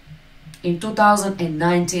happened in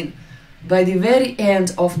 2019. By the very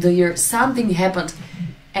end of the year, something happened.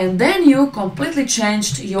 And then you completely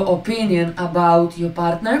changed your opinion about your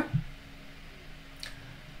partner.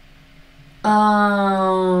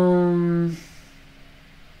 And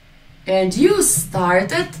you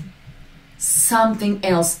started something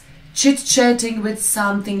else, chit-chatting with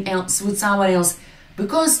something else, with someone else,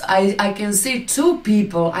 because I can see two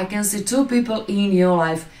people in your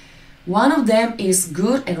life. One of them is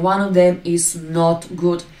good and one of them is not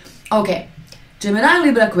good. Okay, Gemini,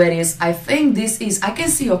 Libra, Aquarius, I think this is, I can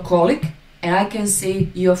see your colleague and I can see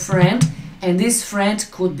your friend, and this friend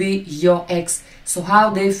could be your ex. So how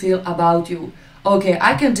they feel about you. Okay,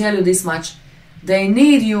 I can tell you this much. They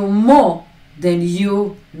need you more than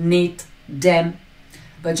you need them.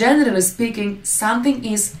 But generally speaking, something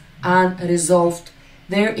is unresolved.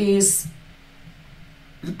 There is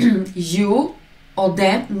you or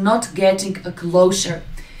them not getting a closure.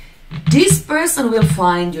 This person will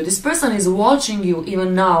find you. This person is watching you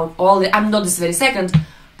even now. I'm not this very second,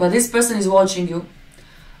 but this person is watching you.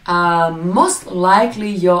 Most likely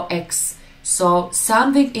your ex. So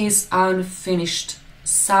something is unfinished.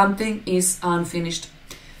 Something is unfinished.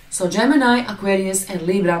 So Gemini, Aquarius and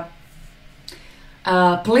Libra,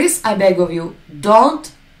 please, I beg of you,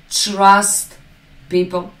 don't trust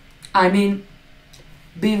people. I mean,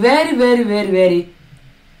 be very, very, very, very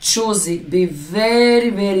choosy. Be very,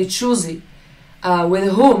 very choosy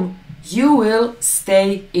with whom you will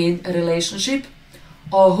stay in a relationship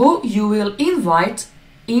or who you will invite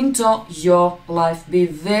into your life. Be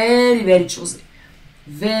very, very choosy.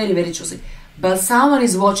 Very, very choosy. But someone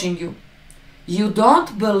is watching you. You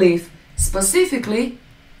don't believe specifically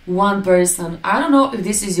one person. I don't know if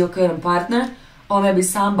this is your current partner or maybe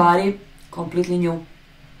somebody completely new.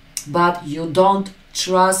 But you don't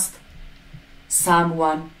trust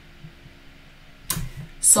someone.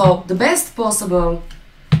 So the best possible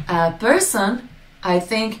person, I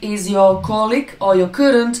think, is your colleague or your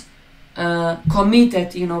current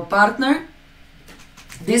committed, partner.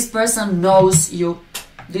 This person knows you.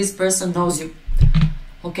 This person knows you.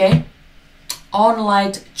 Okay?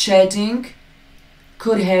 Online chatting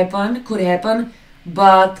could happen,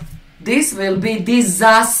 but this will be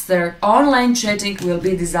disaster. Online chatting will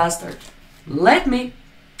be disaster. Let me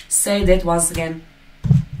say that once again.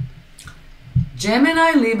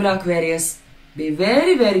 Gemini, Libra, Aquarius, be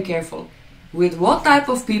very, very careful with what type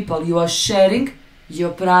of people you are sharing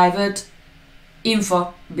your private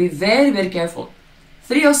info. Be very, very careful.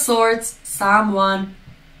 Three of Swords, someone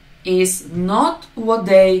is not what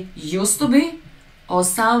they used to be, or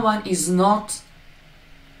someone is not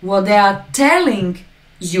what they are telling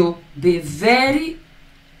you. Be very,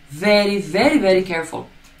 very, very, very careful.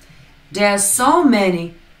 There are so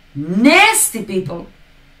many nasty people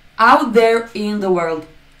out there in the world.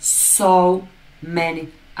 So many,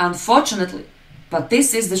 unfortunately. But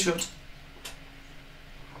this is the truth.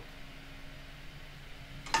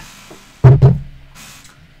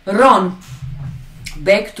 Ron,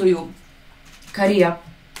 back to you. Career.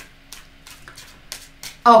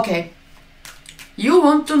 Okay. You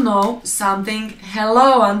want to know something?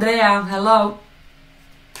 Hello, Andrea. Hello.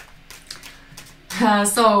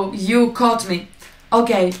 So you caught me.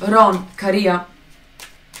 Okay, Ron, career.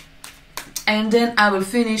 And then I will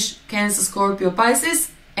finish Cancer, Scorpio,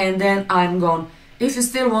 Pisces, and then I'm gone. If you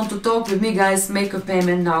still want to talk with me, guys, make a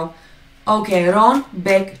payment now. Okay, Ron,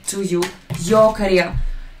 back to you. Your career.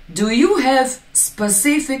 Do you have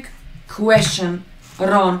specific question,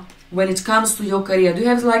 Ron, when it comes to your career? Do you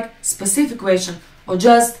have like specific question or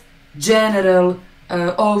just general,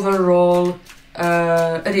 overall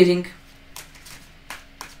reading?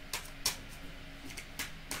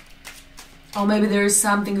 Or maybe there is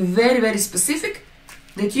something very, very specific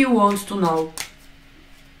that you want to know.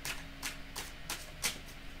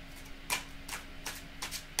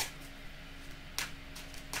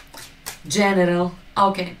 General.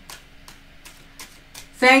 Okay.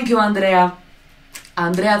 Thank you, Andrea.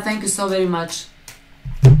 Andrea, thank you so very much.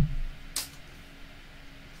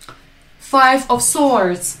 Five of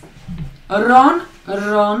Swords. Ron,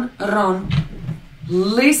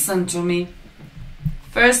 listen to me.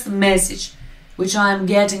 First message which I am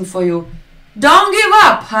getting for you. Don't give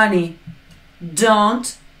up, honey.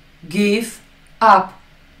 Don't give up.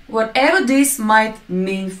 Whatever this might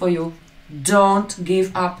mean for you, don't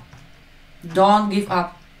give up. Don't give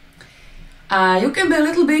up. You can be a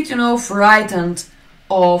little bit, frightened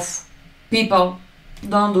of people.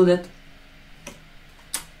 Don't do that.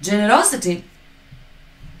 Generosity.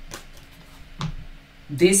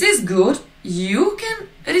 This is good. You can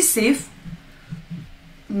receive.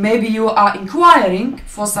 Maybe you are inquiring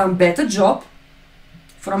for some better job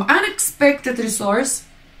from unexpected resource.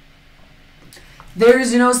 There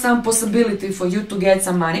is, some possibility for you to get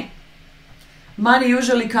some money. Money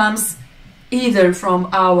usually comes either from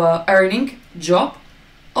our earning job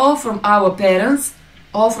or from our parents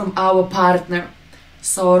or from our partner.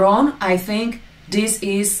 So Ron, I think this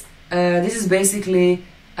is this is basically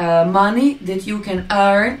money that you can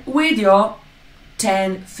earn with your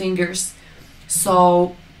 10 fingers.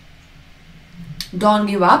 So don't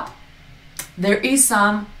give up. There is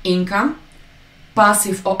some income,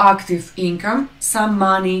 passive or active income. Some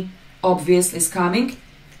money obviously is coming.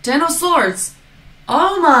 10 of Swords.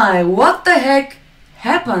 Oh my, what the heck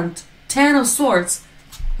happened? 10 of Swords.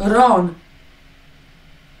 Ron.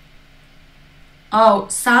 Oh,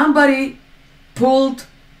 somebody pulled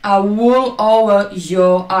a wool over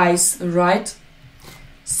your eyes, right?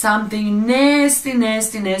 Something nasty,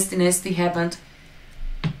 nasty, nasty, nasty happened.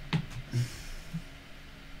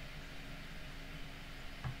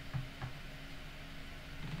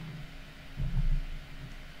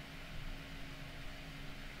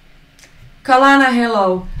 Kalana,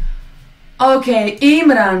 hello. Okay,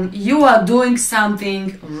 Imran, you are doing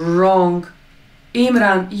something wrong.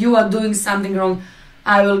 Imran, you are doing something wrong.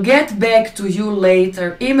 I will get back to you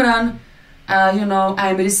later. Imran, you know,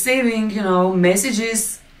 I'm receiving, you know,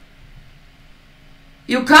 messages.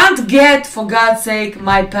 You can't get, for God's sake,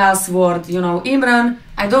 my password. You know, Imran,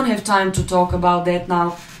 I don't have time to talk about that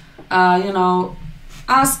now. You know,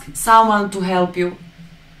 ask someone to help you.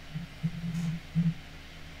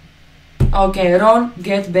 Okay, Ron,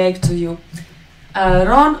 get back to you.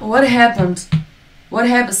 Ron, what happened? What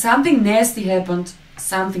happened? Something nasty happened.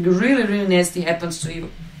 Something really, really nasty happens to you.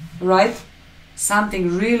 Right?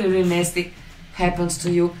 Something really, really nasty happens to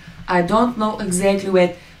you. I don't know exactly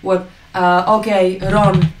what. Okay,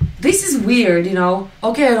 Ron, this is weird, you know.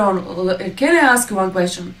 Okay, Ron, can I ask you one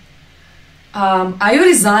question? Are you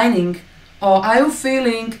resigning, or are you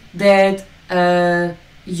feeling that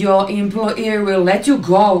your employer will let you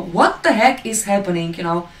go? What the heck is happening, you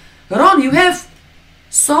know? Ron, you have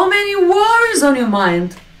so many worries on your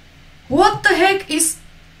mind. What the heck is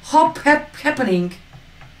happening?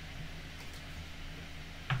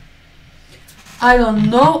 I don't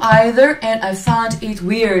know either, and I found it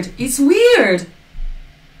weird. It's weird.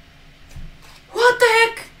 What the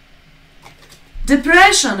heck?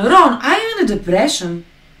 Depression. Ron, I'm in a depression.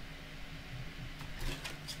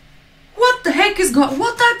 What the heck is going on?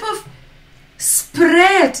 What type of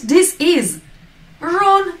spread this is?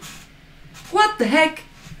 Ron, what the heck?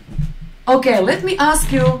 Okay, let me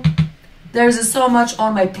ask you. There's so much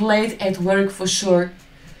on my plate at work for sure.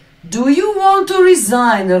 Do you want to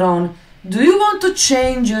resign, Ron? Do you want to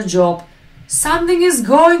change your job? Something is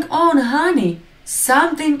going on, honey.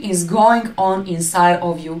 Something is going on inside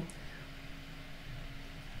of you.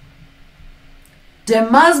 There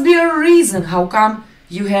must be a reason how come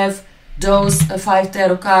you have those 5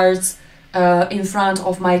 tarot cards in front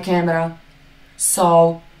of my camera.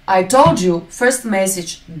 So, I told you, first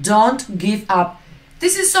message, don't give up.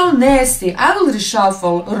 This is so nasty. I will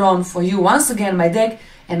reshuffle, Ron, for you once again my deck,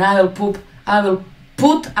 and I will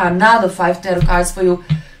put another 5 tarot cards for you.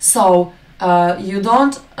 So, you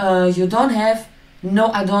don't have,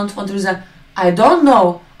 no, I don't want to resign. I don't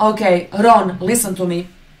know. Okay, Ron, listen to me.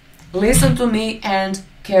 Listen to me and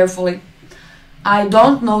carefully. I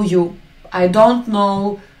don't know you. I don't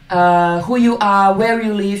know who you are, where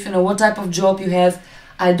you live, you know, what type of job you have.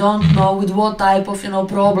 I don't know with what type of, you know,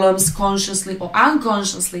 problems, consciously or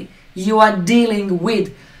unconsciously, you are dealing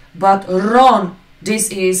with. But Ron,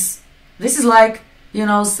 this is like, you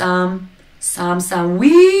know, some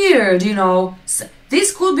weird, you know,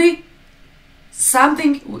 this could be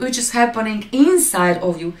something which is happening inside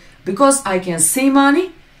of you, because I can see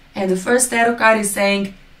money, and the first tarot card is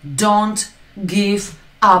saying, don't give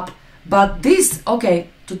up. But this, okay,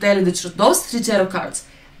 to tell you the truth, those 3 tarot cards,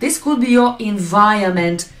 this could be your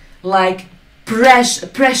environment, like pressure,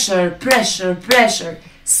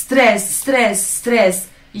 stress,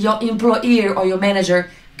 your employer or your manager,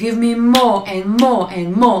 give me more and more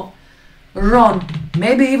and more. Ron,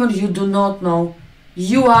 maybe even you do not know,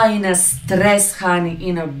 you are in a stress, honey,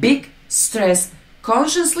 in a big stress,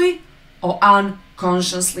 consciously or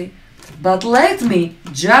unconsciously. But let me,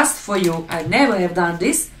 just for you, I never have done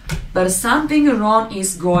this, but something wrong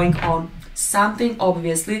is going on. Something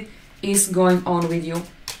obviously is going on with you,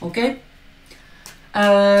 okay?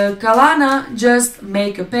 Kalana, just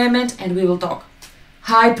make a payment and we will talk.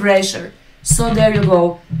 High pressure. So there you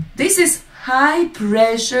go. This is high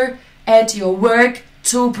pressure at your work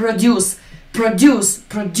to produce. Produce.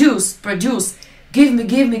 Give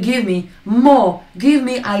me more. Give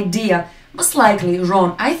me idea. Most likely,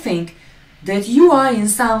 Ron, I think that you are in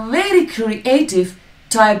some very creative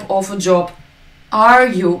type of a job. Are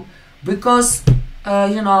you? Because,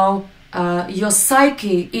 you know, your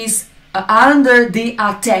psyche is under the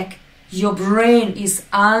attack. Your brain is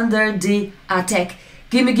under the attack.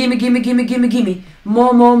 Gimme.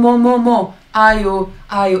 More. Are you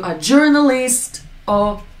a journalist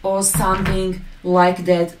or something like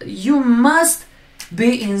that? You must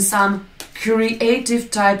be in some creative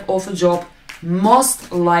type of a job,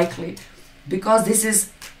 most likely, because this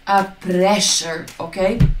is a pressure,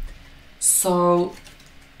 okay? So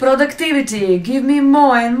productivity, give me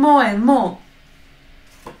more and more and more.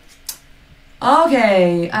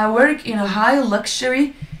 Okay, I work in a high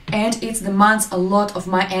luxury and it demands a lot of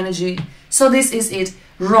my energy. So this is it.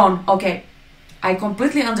 Ron, okay, I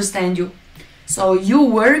completely understand you. So you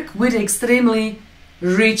work with extremely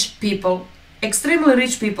rich people. Extremely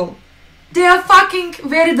rich people. They are fucking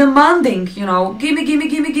very demanding, you know. Gimme, gimme,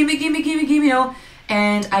 gimme, gimme, gimme, gimme, gimme, you know.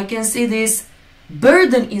 And I can see this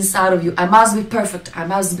burden inside of you. I must be perfect. I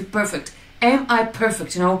must be perfect. Am I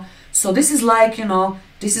perfect, you know? So this is like, you know,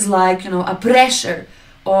 a pressure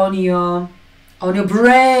on your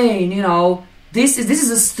brain, you know. This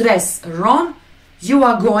is a stress. Ron, you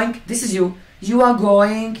are going, this is you. You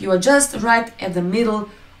are just right at the middle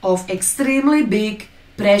of extremely big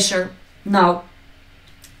pressure. Now,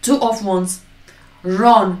 2 of Wands.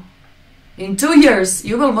 Ron, in 2 years,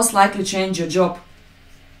 you will most likely change your job.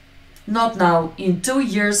 Not now, in 2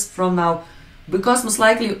 years from now. Because most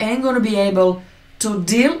likely you ain't gonna be able to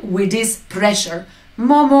deal with this pressure.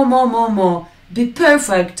 More. Be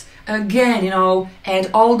perfect again, you know, and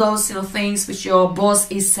all those, you know, things which your boss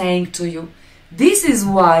is saying to you. This is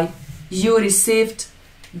why you received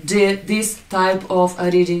this type of a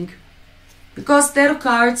reading. Because tarot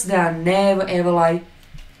cards, they are never ever lie.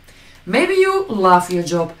 Maybe you love your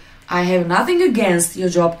job. I have nothing against your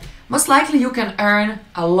job. Most likely you can earn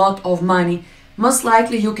a lot of money. Most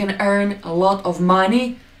likely you can earn a lot of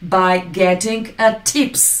money by getting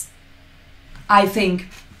tips, I think.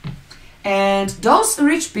 And those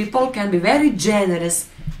rich people can be very generous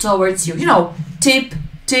towards you. You know, tip,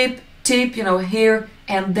 you know, here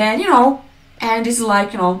and then, you know, and it's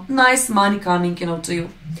like, you know, nice money coming, you know, to you.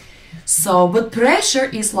 So, but pressure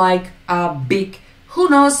is like a big, who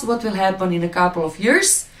knows what will happen in a couple of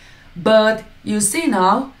years. But you see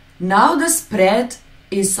now the spread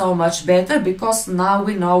is so much better because now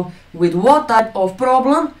we know with what type of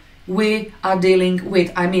problem we are dealing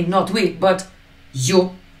with. I mean, not we, but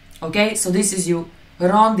you. Okay, so this is you.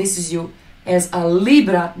 Ron, this is you. As a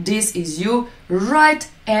Libra, this is you right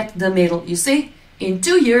at the middle. You see, in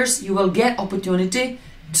 2 years you will get opportunity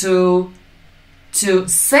to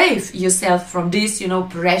save yourself from this, you know,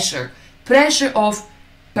 pressure of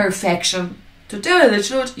perfection. To tell you the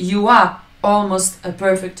truth, you are almost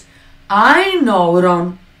perfect. I know,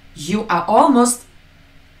 Ron, you are almost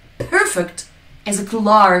perfect as a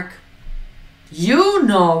clerk. You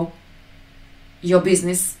know your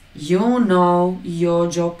business. You know your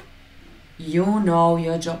job. You know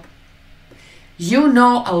your job. You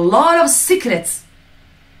know a lot of secrets.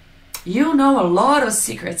 You know a lot of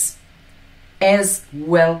secrets as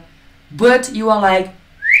well. But you are like,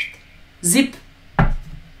 zip.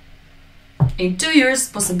 In 2 years,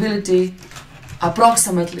 possibility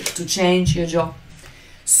approximately to change your job.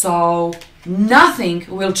 So nothing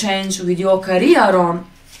will change with your career, Ron.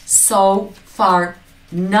 So far,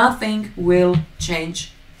 nothing will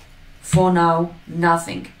change. For now,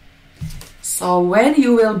 nothing. So when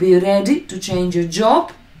you will be ready to change your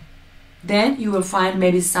job, then you will find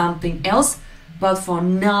maybe something else. But for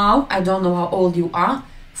now, I don't know how old you are.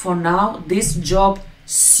 For now, this job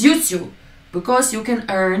suits you because you can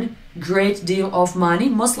earn great deal of money,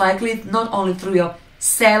 most likely not only through your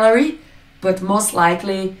salary, but most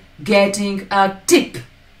likely getting a tip.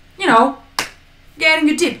 You know, getting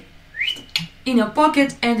a tip in your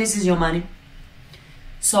pocket, and this is your money.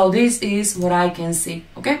 So this is what I can see,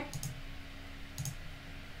 okay?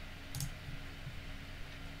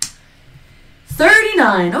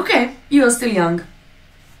 $39, okay, you are still young.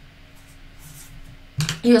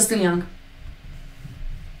 You are still young.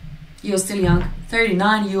 You are still young.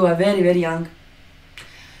 39, you are very, very young.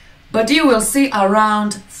 But you will see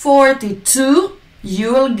around 42,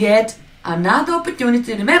 you will get another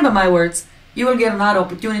opportunity. Remember my words. You will get another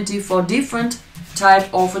opportunity for different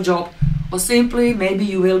type of a job. Or simply, maybe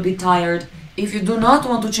you will be tired. If you do not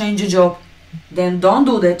want to change your job, then don't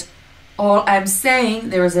do that. All I'm saying,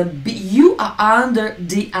 there is you are under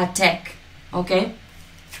the attack. Okay?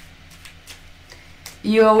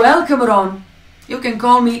 You are welcome, Ron. You can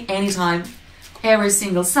call me anytime. Every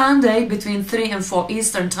single Sunday between 3 and 4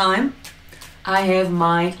 Eastern Time, I have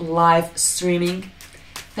my live streaming.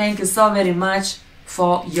 Thank you so very much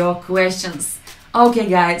for your questions. Okay,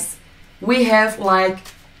 guys, we have like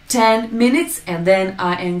 10 minutes and then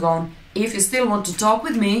I am gone. If you still want to talk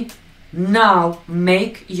with me, now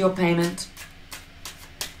make your payment.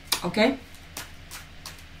 Okay?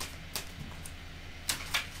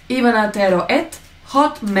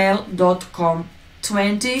 IvanaTarot@hotmail.com.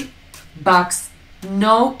 $20,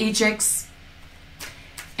 no e-checks.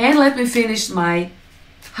 And let me finish my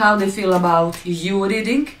how they feel about you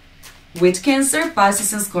reading with Cancer,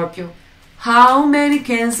 Pisces and Scorpio. How many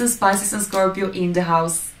Cancer, Pisces and Scorpio in the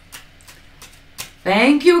house?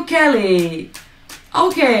 Thank you, Kelly.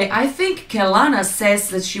 Okay, I think Kelana says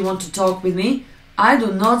that she wants to talk with me. I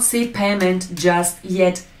do not see payment just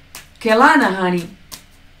yet. Kelana, honey.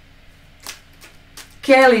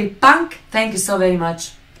 Kelly Punk, thank you so very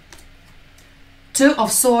much. Two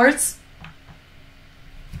of Swords.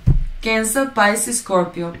 Cancer, Pisces,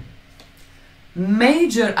 Scorpio.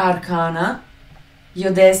 Major Arcana.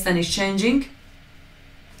 Your destiny is changing.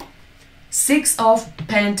 Six of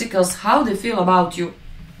Pentacles. How they feel about you?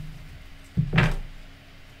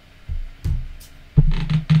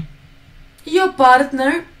 Your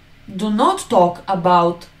partner do not talk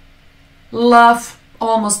about love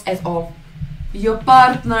almost at all. Your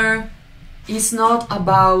partner is not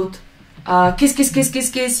about kiss, kiss, kiss, kiss,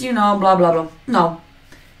 kiss, you know, blah, blah, blah. No.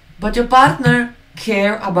 But your partner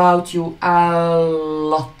care about you a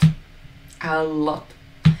lot. A lot.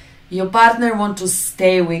 Your partner want to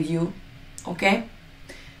stay with you. Okay?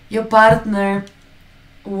 Your partner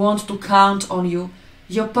want to count on you.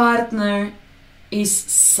 Your partner is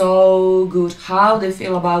so good. How they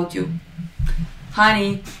feel about you?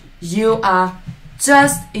 Honey, you are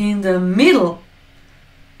just in the middle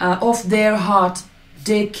of their heart.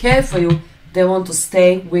 They care for you. They want to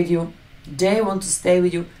stay with you. They want to stay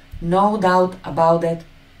with you. No doubt about that.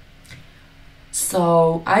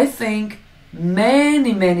 So I think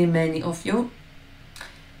many of you,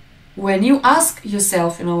 when you ask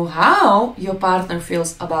yourself, you know, how your partner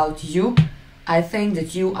feels about you, I think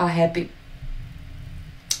that you are happy.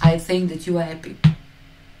 I think that you are happy.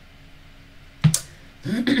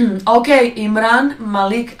 Okay, Imran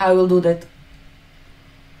Malik, I will do that.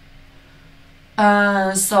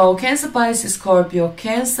 So Cancer, Pisces, Scorpio.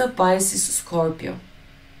 Cancer, Pisces, Scorpio.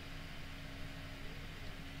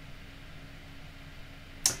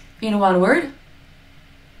 In one word,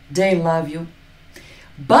 they love you.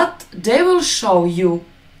 But they will show you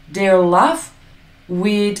their love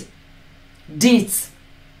with deeds.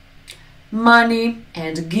 Money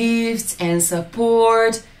and gifts and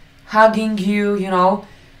support, hugging you, you know.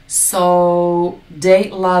 So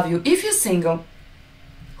they love you. If you're single,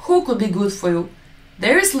 who could be good for you?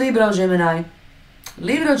 There is Libra, Gemini.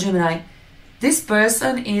 Libra, Gemini. This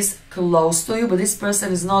person is close to you, but this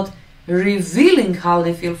person is not revealing how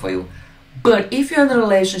they feel for you. But if you're in a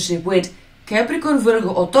relationship with Capricorn, Virgo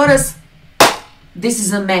or Taurus, this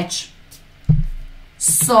is a match.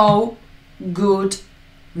 So good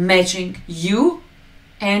matching, you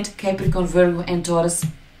and Capricorn, Virgo and Taurus.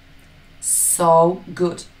 So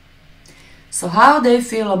good. So how they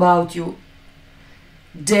feel about you?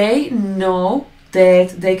 They know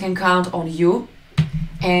that they can count on you,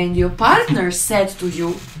 and your partner said to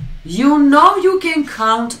you, you know you can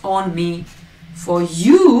count on me. For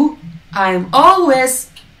you, I'm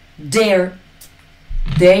always there.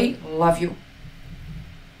 They love you.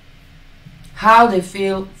 How they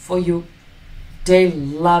feel for you? They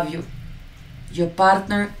love you. Your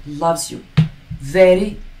partner loves you.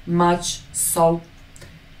 Very much so.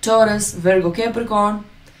 Taurus, Virgo, Capricorn.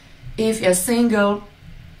 If you're single,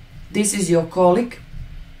 this is your colleague.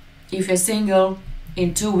 If you're single,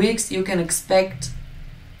 in 2 weeks you can expect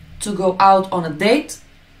to go out on a date.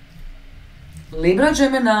 Libra,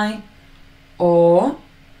 Gemini or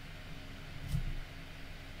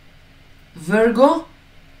Virgo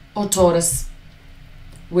or Taurus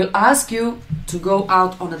will ask you to go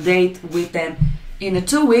out on a date with them. In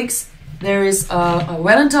 2 weeks there is a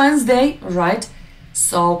Valentine's Day, right?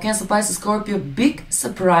 So Cancer, Pisces, Scorpio, big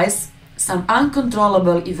surprise, some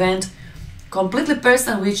uncontrollable event, completely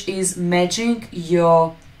person which is matching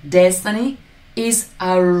your destiny is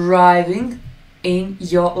arriving in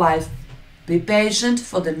your life. Be patient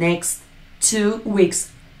for the next 2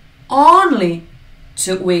 weeks. Only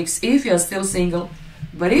 2 weeks if you're still single.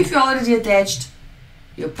 But if you're already attached,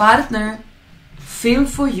 your partner feel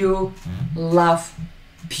for you love,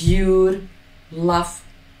 pure love.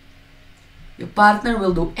 Your partner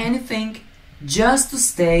will do anything just to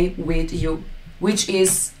stay with you, which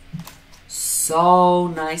is so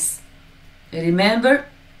nice. Remember,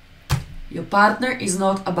 your partner is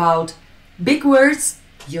not about big words,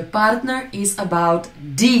 your partner is about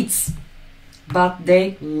deeds, but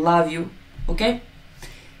they love you, okay?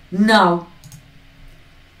 Now,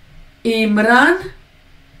 Imran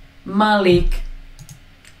Malik,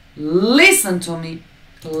 listen to me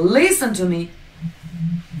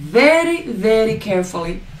very, very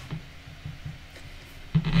carefully.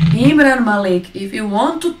 Imran Malik, if you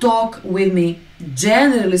want to talk with me,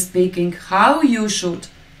 generally speaking, how you should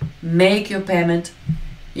make your payment,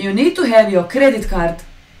 you need to have your credit card.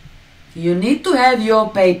 You need to have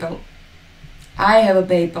your PayPal. I have a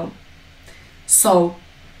PayPal. So,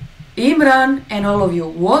 Imran and all of you,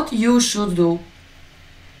 what you should do,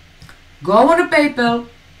 go on a PayPal,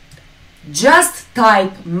 just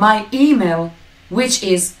type my email, which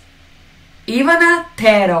is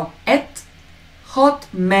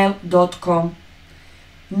IvanaTarot@hotmail.com.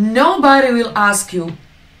 Nobody will ask you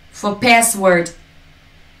for password.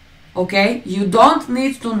 Okay? You don't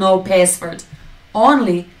need to know password.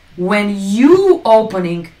 Only when you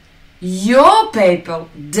opening your PayPal,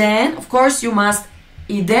 then of course you must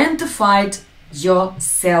identify it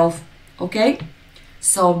yourself. Okay?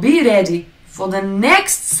 So be ready for the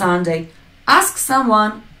next Sunday. Ask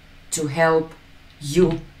someone to help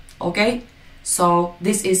you. Okay? So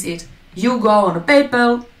this is it. You go on a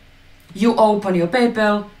PayPal, you open your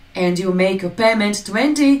PayPal, and you make your payment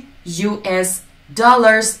 $20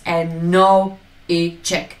 and no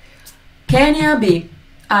e-check. Kenya B,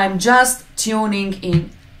 I'm just tuning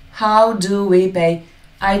in. How do we pay?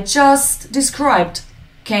 I just described.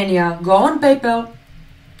 Kenya, go on PayPal,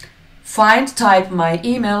 type my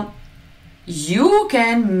email. You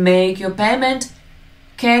can make your payment.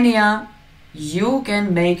 Kenya, you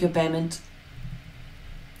can make your payment.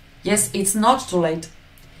 Yes, it's not too late.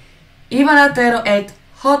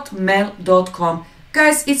 IvanaTarot@hotmail.com.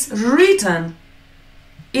 Guys, it's written.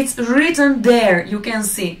 It's written there. You can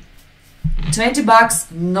see.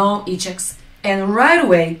 $20, no e-checks. And right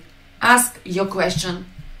away, ask your question.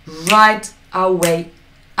 Right away.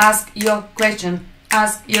 Ask your question.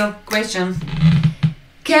 Ask your question.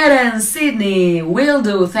 Karen, Sydney, will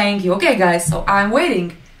do. Thank you. Okay, guys, so I'm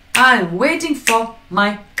waiting. I'm waiting for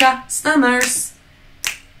my customers.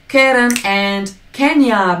 Karen and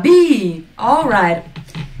Kenya B. Alright.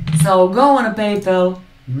 So go on a PayPal,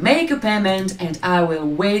 make a payment, and I will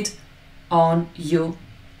wait on you.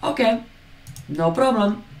 Okay, no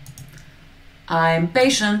problem. I'm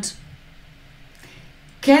patient.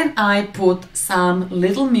 Can I put some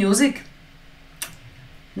little music?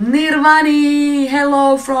 Nirvani,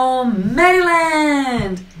 hello from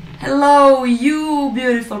Maryland. Hello, you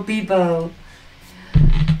beautiful people.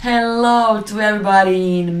 Hello to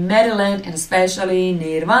everybody in Maryland and especially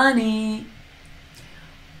Nirvani.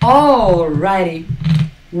 Alrighty,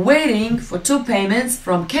 waiting for 2 payments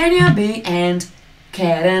from Kenya B and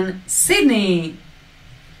Karen Sydney.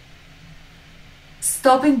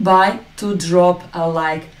 Stopping by to drop a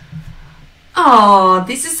like. Oh,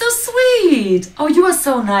 this is so sweet. Oh, you are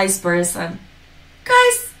so nice person.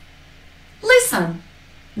 Guys, listen.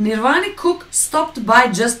 Nirvani Cook stopped by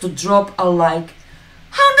just to drop a like.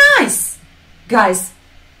 How nice! Guys,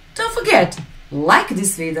 don't forget, like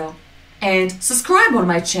this video and subscribe on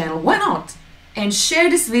my channel, why not? And share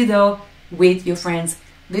this video with your friends.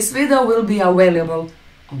 This video will be available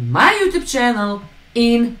on my YouTube channel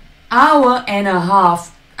in hour and a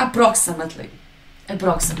half, approximately.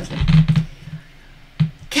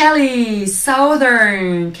 Kelly,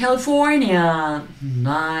 Southern California,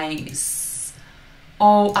 nice.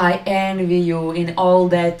 Oh, I envy you in all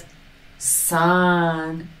that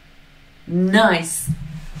sun. Nice.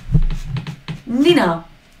 Nina,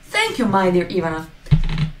 thank you, my dear Ivana.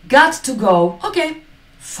 Got to go. Okay,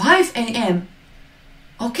 5 a.m.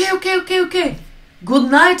 Okay.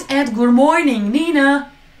 Good night and good morning,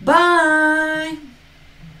 Nina. Bye.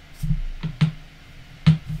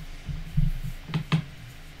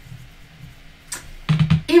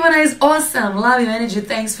 Ivana is awesome. Love you, energy.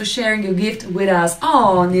 Thanks for sharing your gift with us.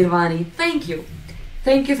 Oh, Nirvani, thank you.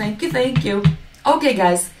 Thank you. Okay,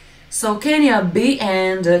 guys. So Kenya B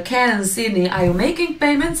and Karen Sydney, are you making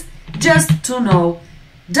payments? Just to know.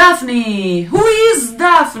 Daphne, who is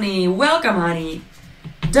Daphne? Welcome, honey.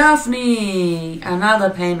 Daphne, another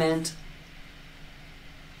payment.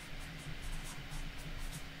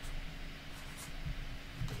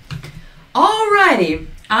 Alrighty,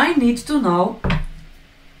 I need to know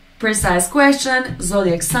precise question,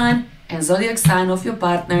 zodiac sign, and zodiac sign of your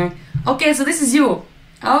partner. Okay, so this is you.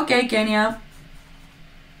 Okay, Kenya.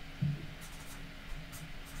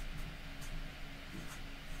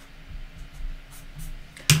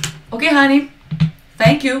 Okay, honey.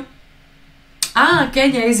 Thank you. Ah,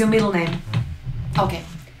 Kenya is your middle name. Okay.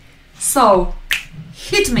 So,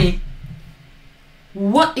 hit me.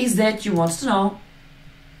 What is that you want to know?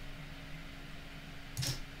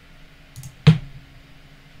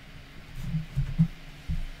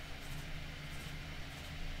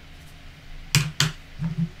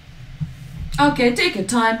 Okay, take your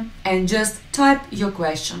time and just type your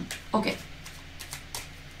question. Okay.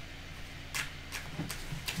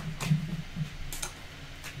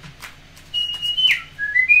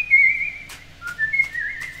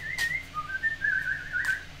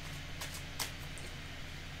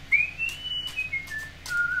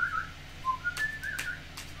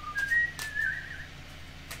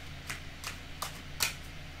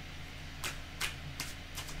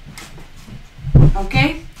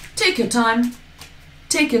 Okay? Take your time.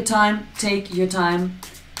 Take your time. Take your time.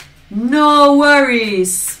 No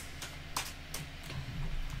worries.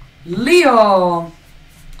 Leo.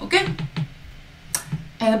 Okay?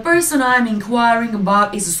 And the person I'm inquiring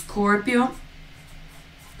about is a Scorpio.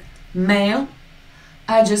 Male.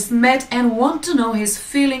 I just met and want to know his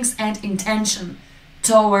feelings and intention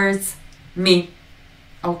towards me.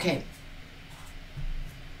 Okay.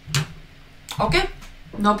 Okay?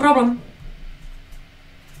 No problem.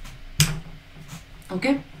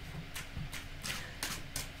 Okay?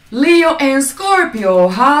 Leo and Scorpio,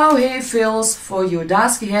 how he feels for you.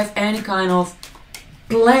 Does he have any kind of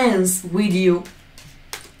plans with you?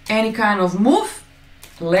 Any kind of move?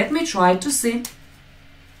 Let me try to see.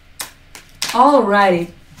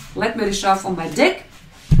 Alrighty, let me reshuffle my deck.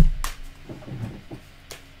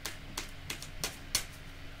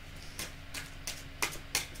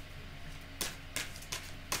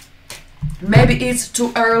 Maybe it's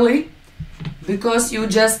too early because you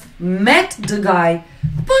just met the guy,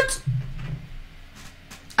 but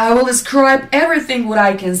I will describe everything what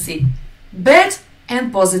I can see, bad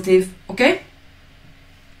and positive, okay?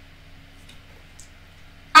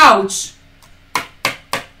 Ouch!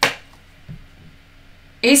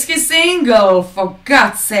 Is he single? For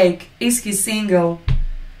God's sake, is he single?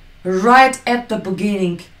 Right at the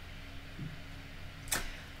beginning.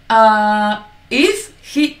 If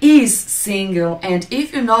he is single, and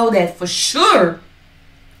if you know that for sure,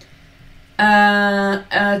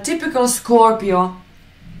 a typical Scorpio,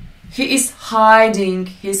 he is hiding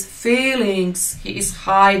his feelings. He is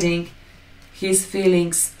hiding his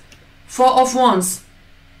feelings. Four of Wands.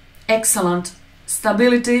 Excellent.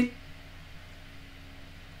 Stability.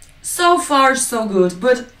 So far, so good.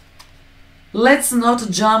 But let's not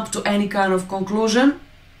jump to any kind of conclusion.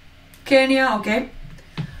 Kenya, okay?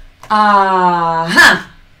 Am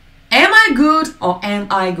I good or am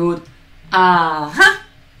I good?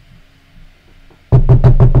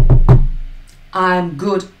 I'm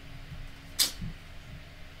good.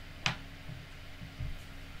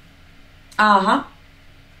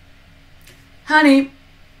 Honey,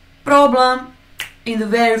 problem in the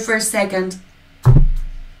very first second.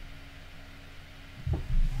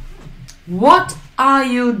 What are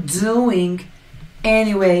you doing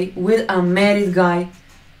anyway with a married guy?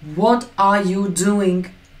 What are you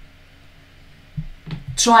doing?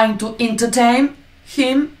 Trying to entertain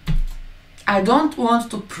him? I don't want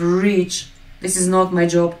to preach. This is not my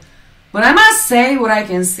job. But I must say what I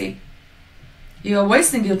can see. You're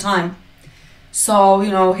wasting your time. So,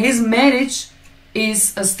 you know, his marriage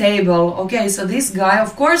is stable. Okay, so this guy,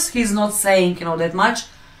 of course, he's not saying, you know, that much.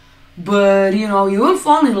 But, you know, you will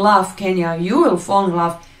fall in love, Kenya. You will fall in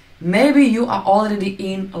love. Maybe you are already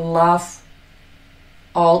in love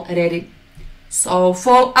already. So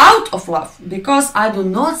fall out of love, because I do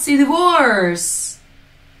not see divorce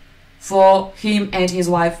for him and his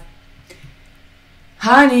wife.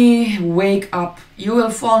 Honey, wake up. You will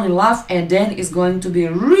fall in love, and then it's going to be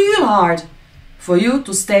real hard for you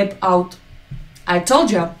to step out. I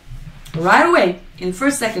told you right away, in the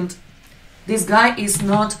first second, this guy is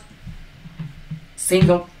not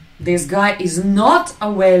single. This guy is not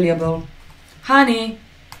available. Honey,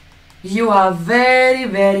 you are very,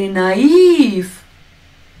 very naive.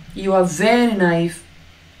 You are very naive.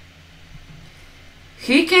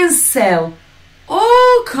 He can sell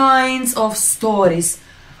all kinds of stories.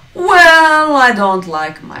 Well, I don't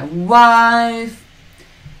like my wife.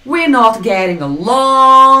 We're not getting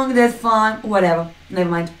along that fine. Whatever. Never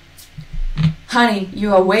mind. Honey,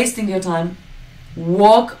 you are wasting your time.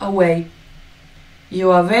 Walk away. You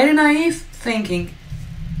are very naive thinking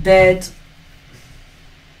that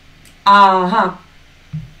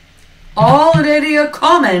already a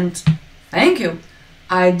comment. Thank you.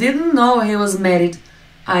 I didn't know he was married.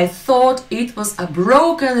 I thought it was a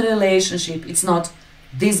broken relationship. It's not.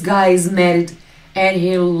 This guy is married and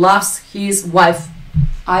he loves his wife.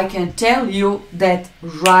 I can tell you that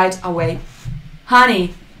right away.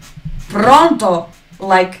 Honey, pronto.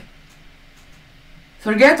 Like,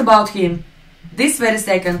 forget about him. This very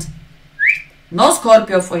second. No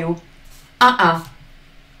Scorpio for you.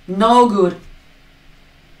 No good.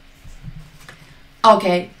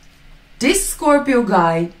 Okay, this Scorpio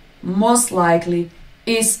guy most likely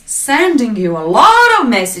is sending you a lot of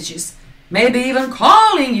messages, maybe even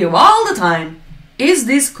calling you all the time. Is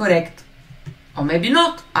this correct? Or maybe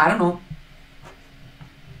not, I don't know.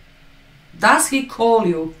 Does he call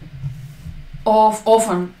you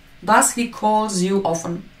often? Does he calls you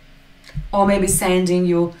often? Or maybe sending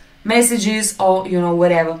you messages or, you know,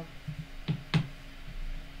 whatever.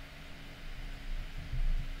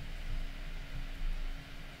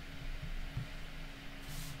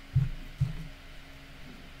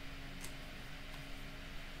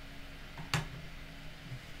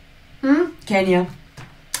 Kenya,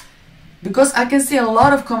 because I can see a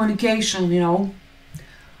lot of communication, you know.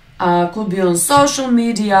 Could be on social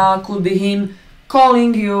media, could be him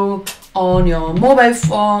calling you on your mobile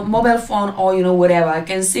phone, or you know, whatever. I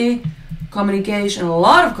can see communication, a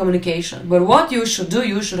lot of communication. But what you should do,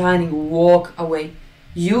 you should, honey, walk away.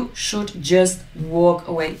 You should just walk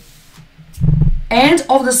away. End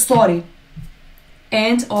of the story.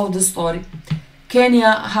 End of the story.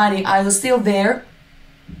 Kenya, honey, are you still there?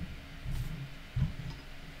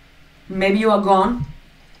 Maybe you are gone.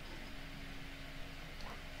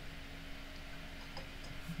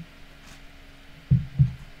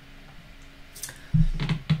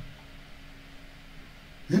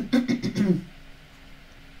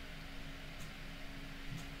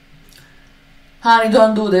 Honey,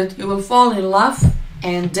 don't do that. You will fall in love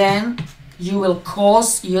and then you will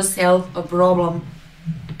cause yourself a problem.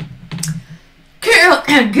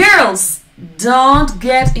 Girls, don't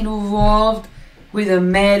get involved with a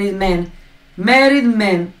married man. Married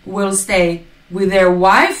men will stay with their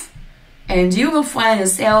wife and you will find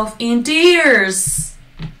yourself in tears.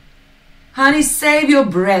 Honey, save your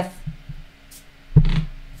breath.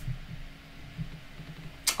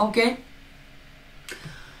 Okay?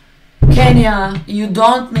 Kenya, you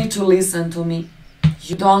don't need to listen to me.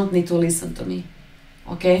 You don't need to listen to me.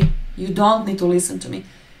 Okay? You don't need to listen to me.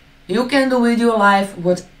 You can do with your life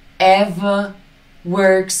whatever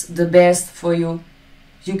works the best for you.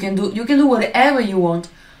 You can do whatever you want.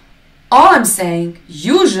 All I'm saying,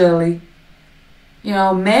 usually, you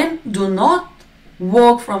know, men do not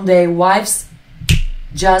walk from their wives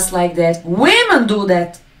just like that. Women do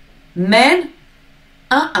that. Men,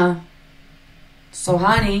 So,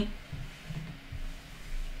 honey,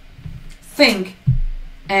 think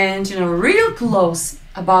and, you know, real close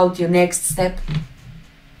about your next step.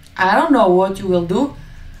 I don't know what you will do,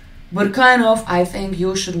 but kind of, I think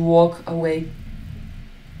you should walk away.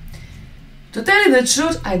 To tell you the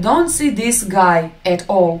truth, I don't see this guy at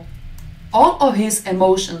all. All of his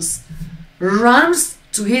emotions runs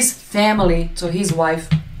to his family, to his wife.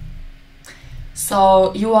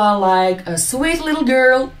 So you are like a sweet little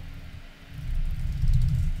girl.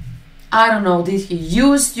 I don't know, did he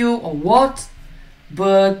use you or what?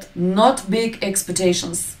 But not big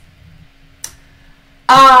expectations.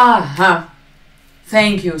 Aha!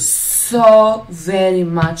 Thank you so very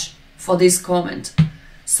much for this comment.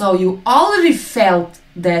 So you already felt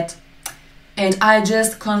that, and I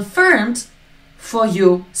just confirmed for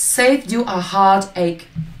you, saved you a heartache.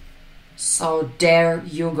 So there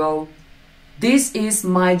you go. This is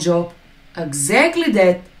my job. Exactly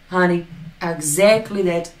that, honey. Exactly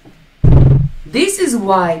that. This is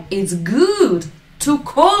why it's good to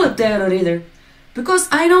call a tarot reader, because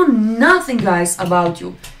I know nothing, guys, about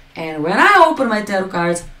you. And when I open my tarot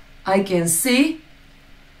cards, I can see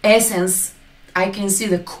essence. I can see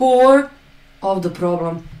the core of the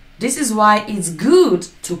problem. This is why it's good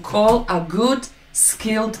to call a good,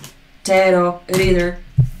 skilled tarot reader.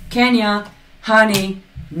 Kenya, honey,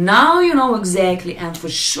 now you know exactly and for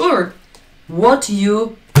sure what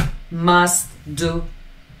you must do.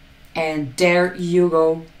 And there you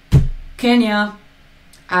go. Kenya,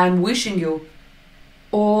 I'm wishing you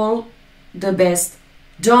all the best.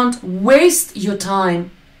 Don't waste your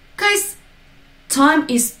time. Guys, time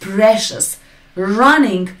is precious,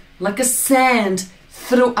 running like a sand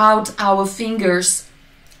throughout our fingers.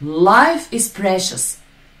 Life is precious.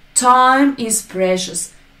 Time is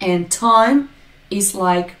precious. And time is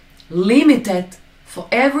like limited for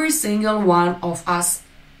every single one of us,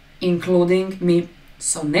 including me.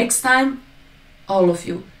 So next time, all of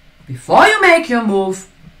you, before you make your move,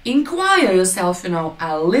 inquire yourself, you know,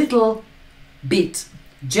 a little bit.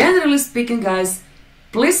 Generally speaking, guys,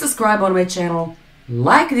 please subscribe on my channel,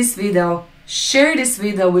 like this video, share this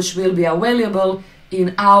video, which will be available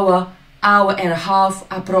in hour and a half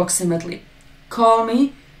approximately. Call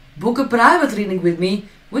me, book a private reading with me.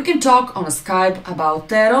 We can talk on Skype about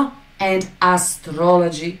tarot and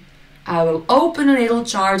astrology. I will open a natal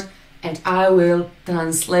chart and I will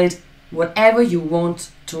translate whatever you want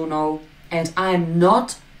to know. And I am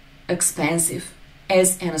not expensive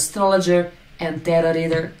as an astrologer and tarot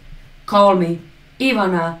reader. Call me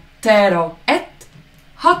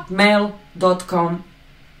IvanaTarot@hotmail.com.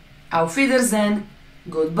 Auf Wiedersehen,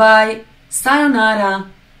 goodbye, sayonara,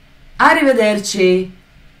 arrivederci.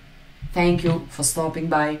 Thank you for stopping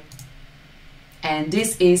by. And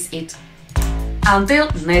this is it. Until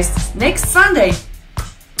next Sunday.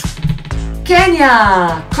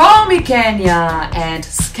 Kenya, call me Kenya and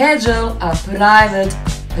schedule a private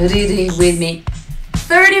reading with me.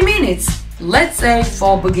 30 minutes, let's say,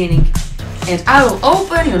 for beginning. And I will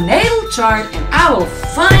open your natal chart and I will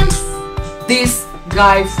find this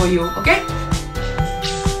guy for you, okay?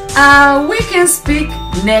 We can speak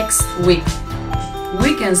next week.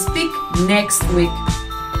 We can speak next week.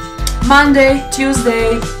 Monday,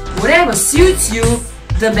 Tuesday, whatever suits you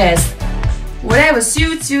the best. Whatever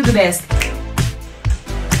suits you the best.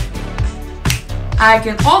 I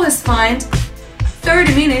can always find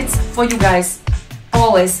 30 minutes for you guys.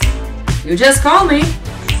 Always. You just call me.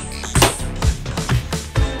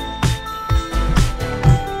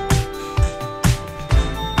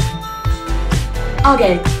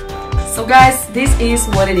 Okay, so guys, this is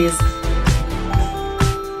what it is.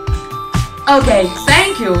 Okay,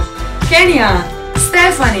 thank you, Kenya,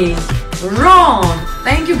 Stephanie, Ron.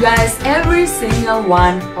 Thank you guys, every single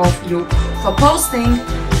one of you, for posting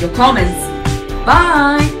your comments.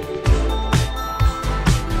 Bye!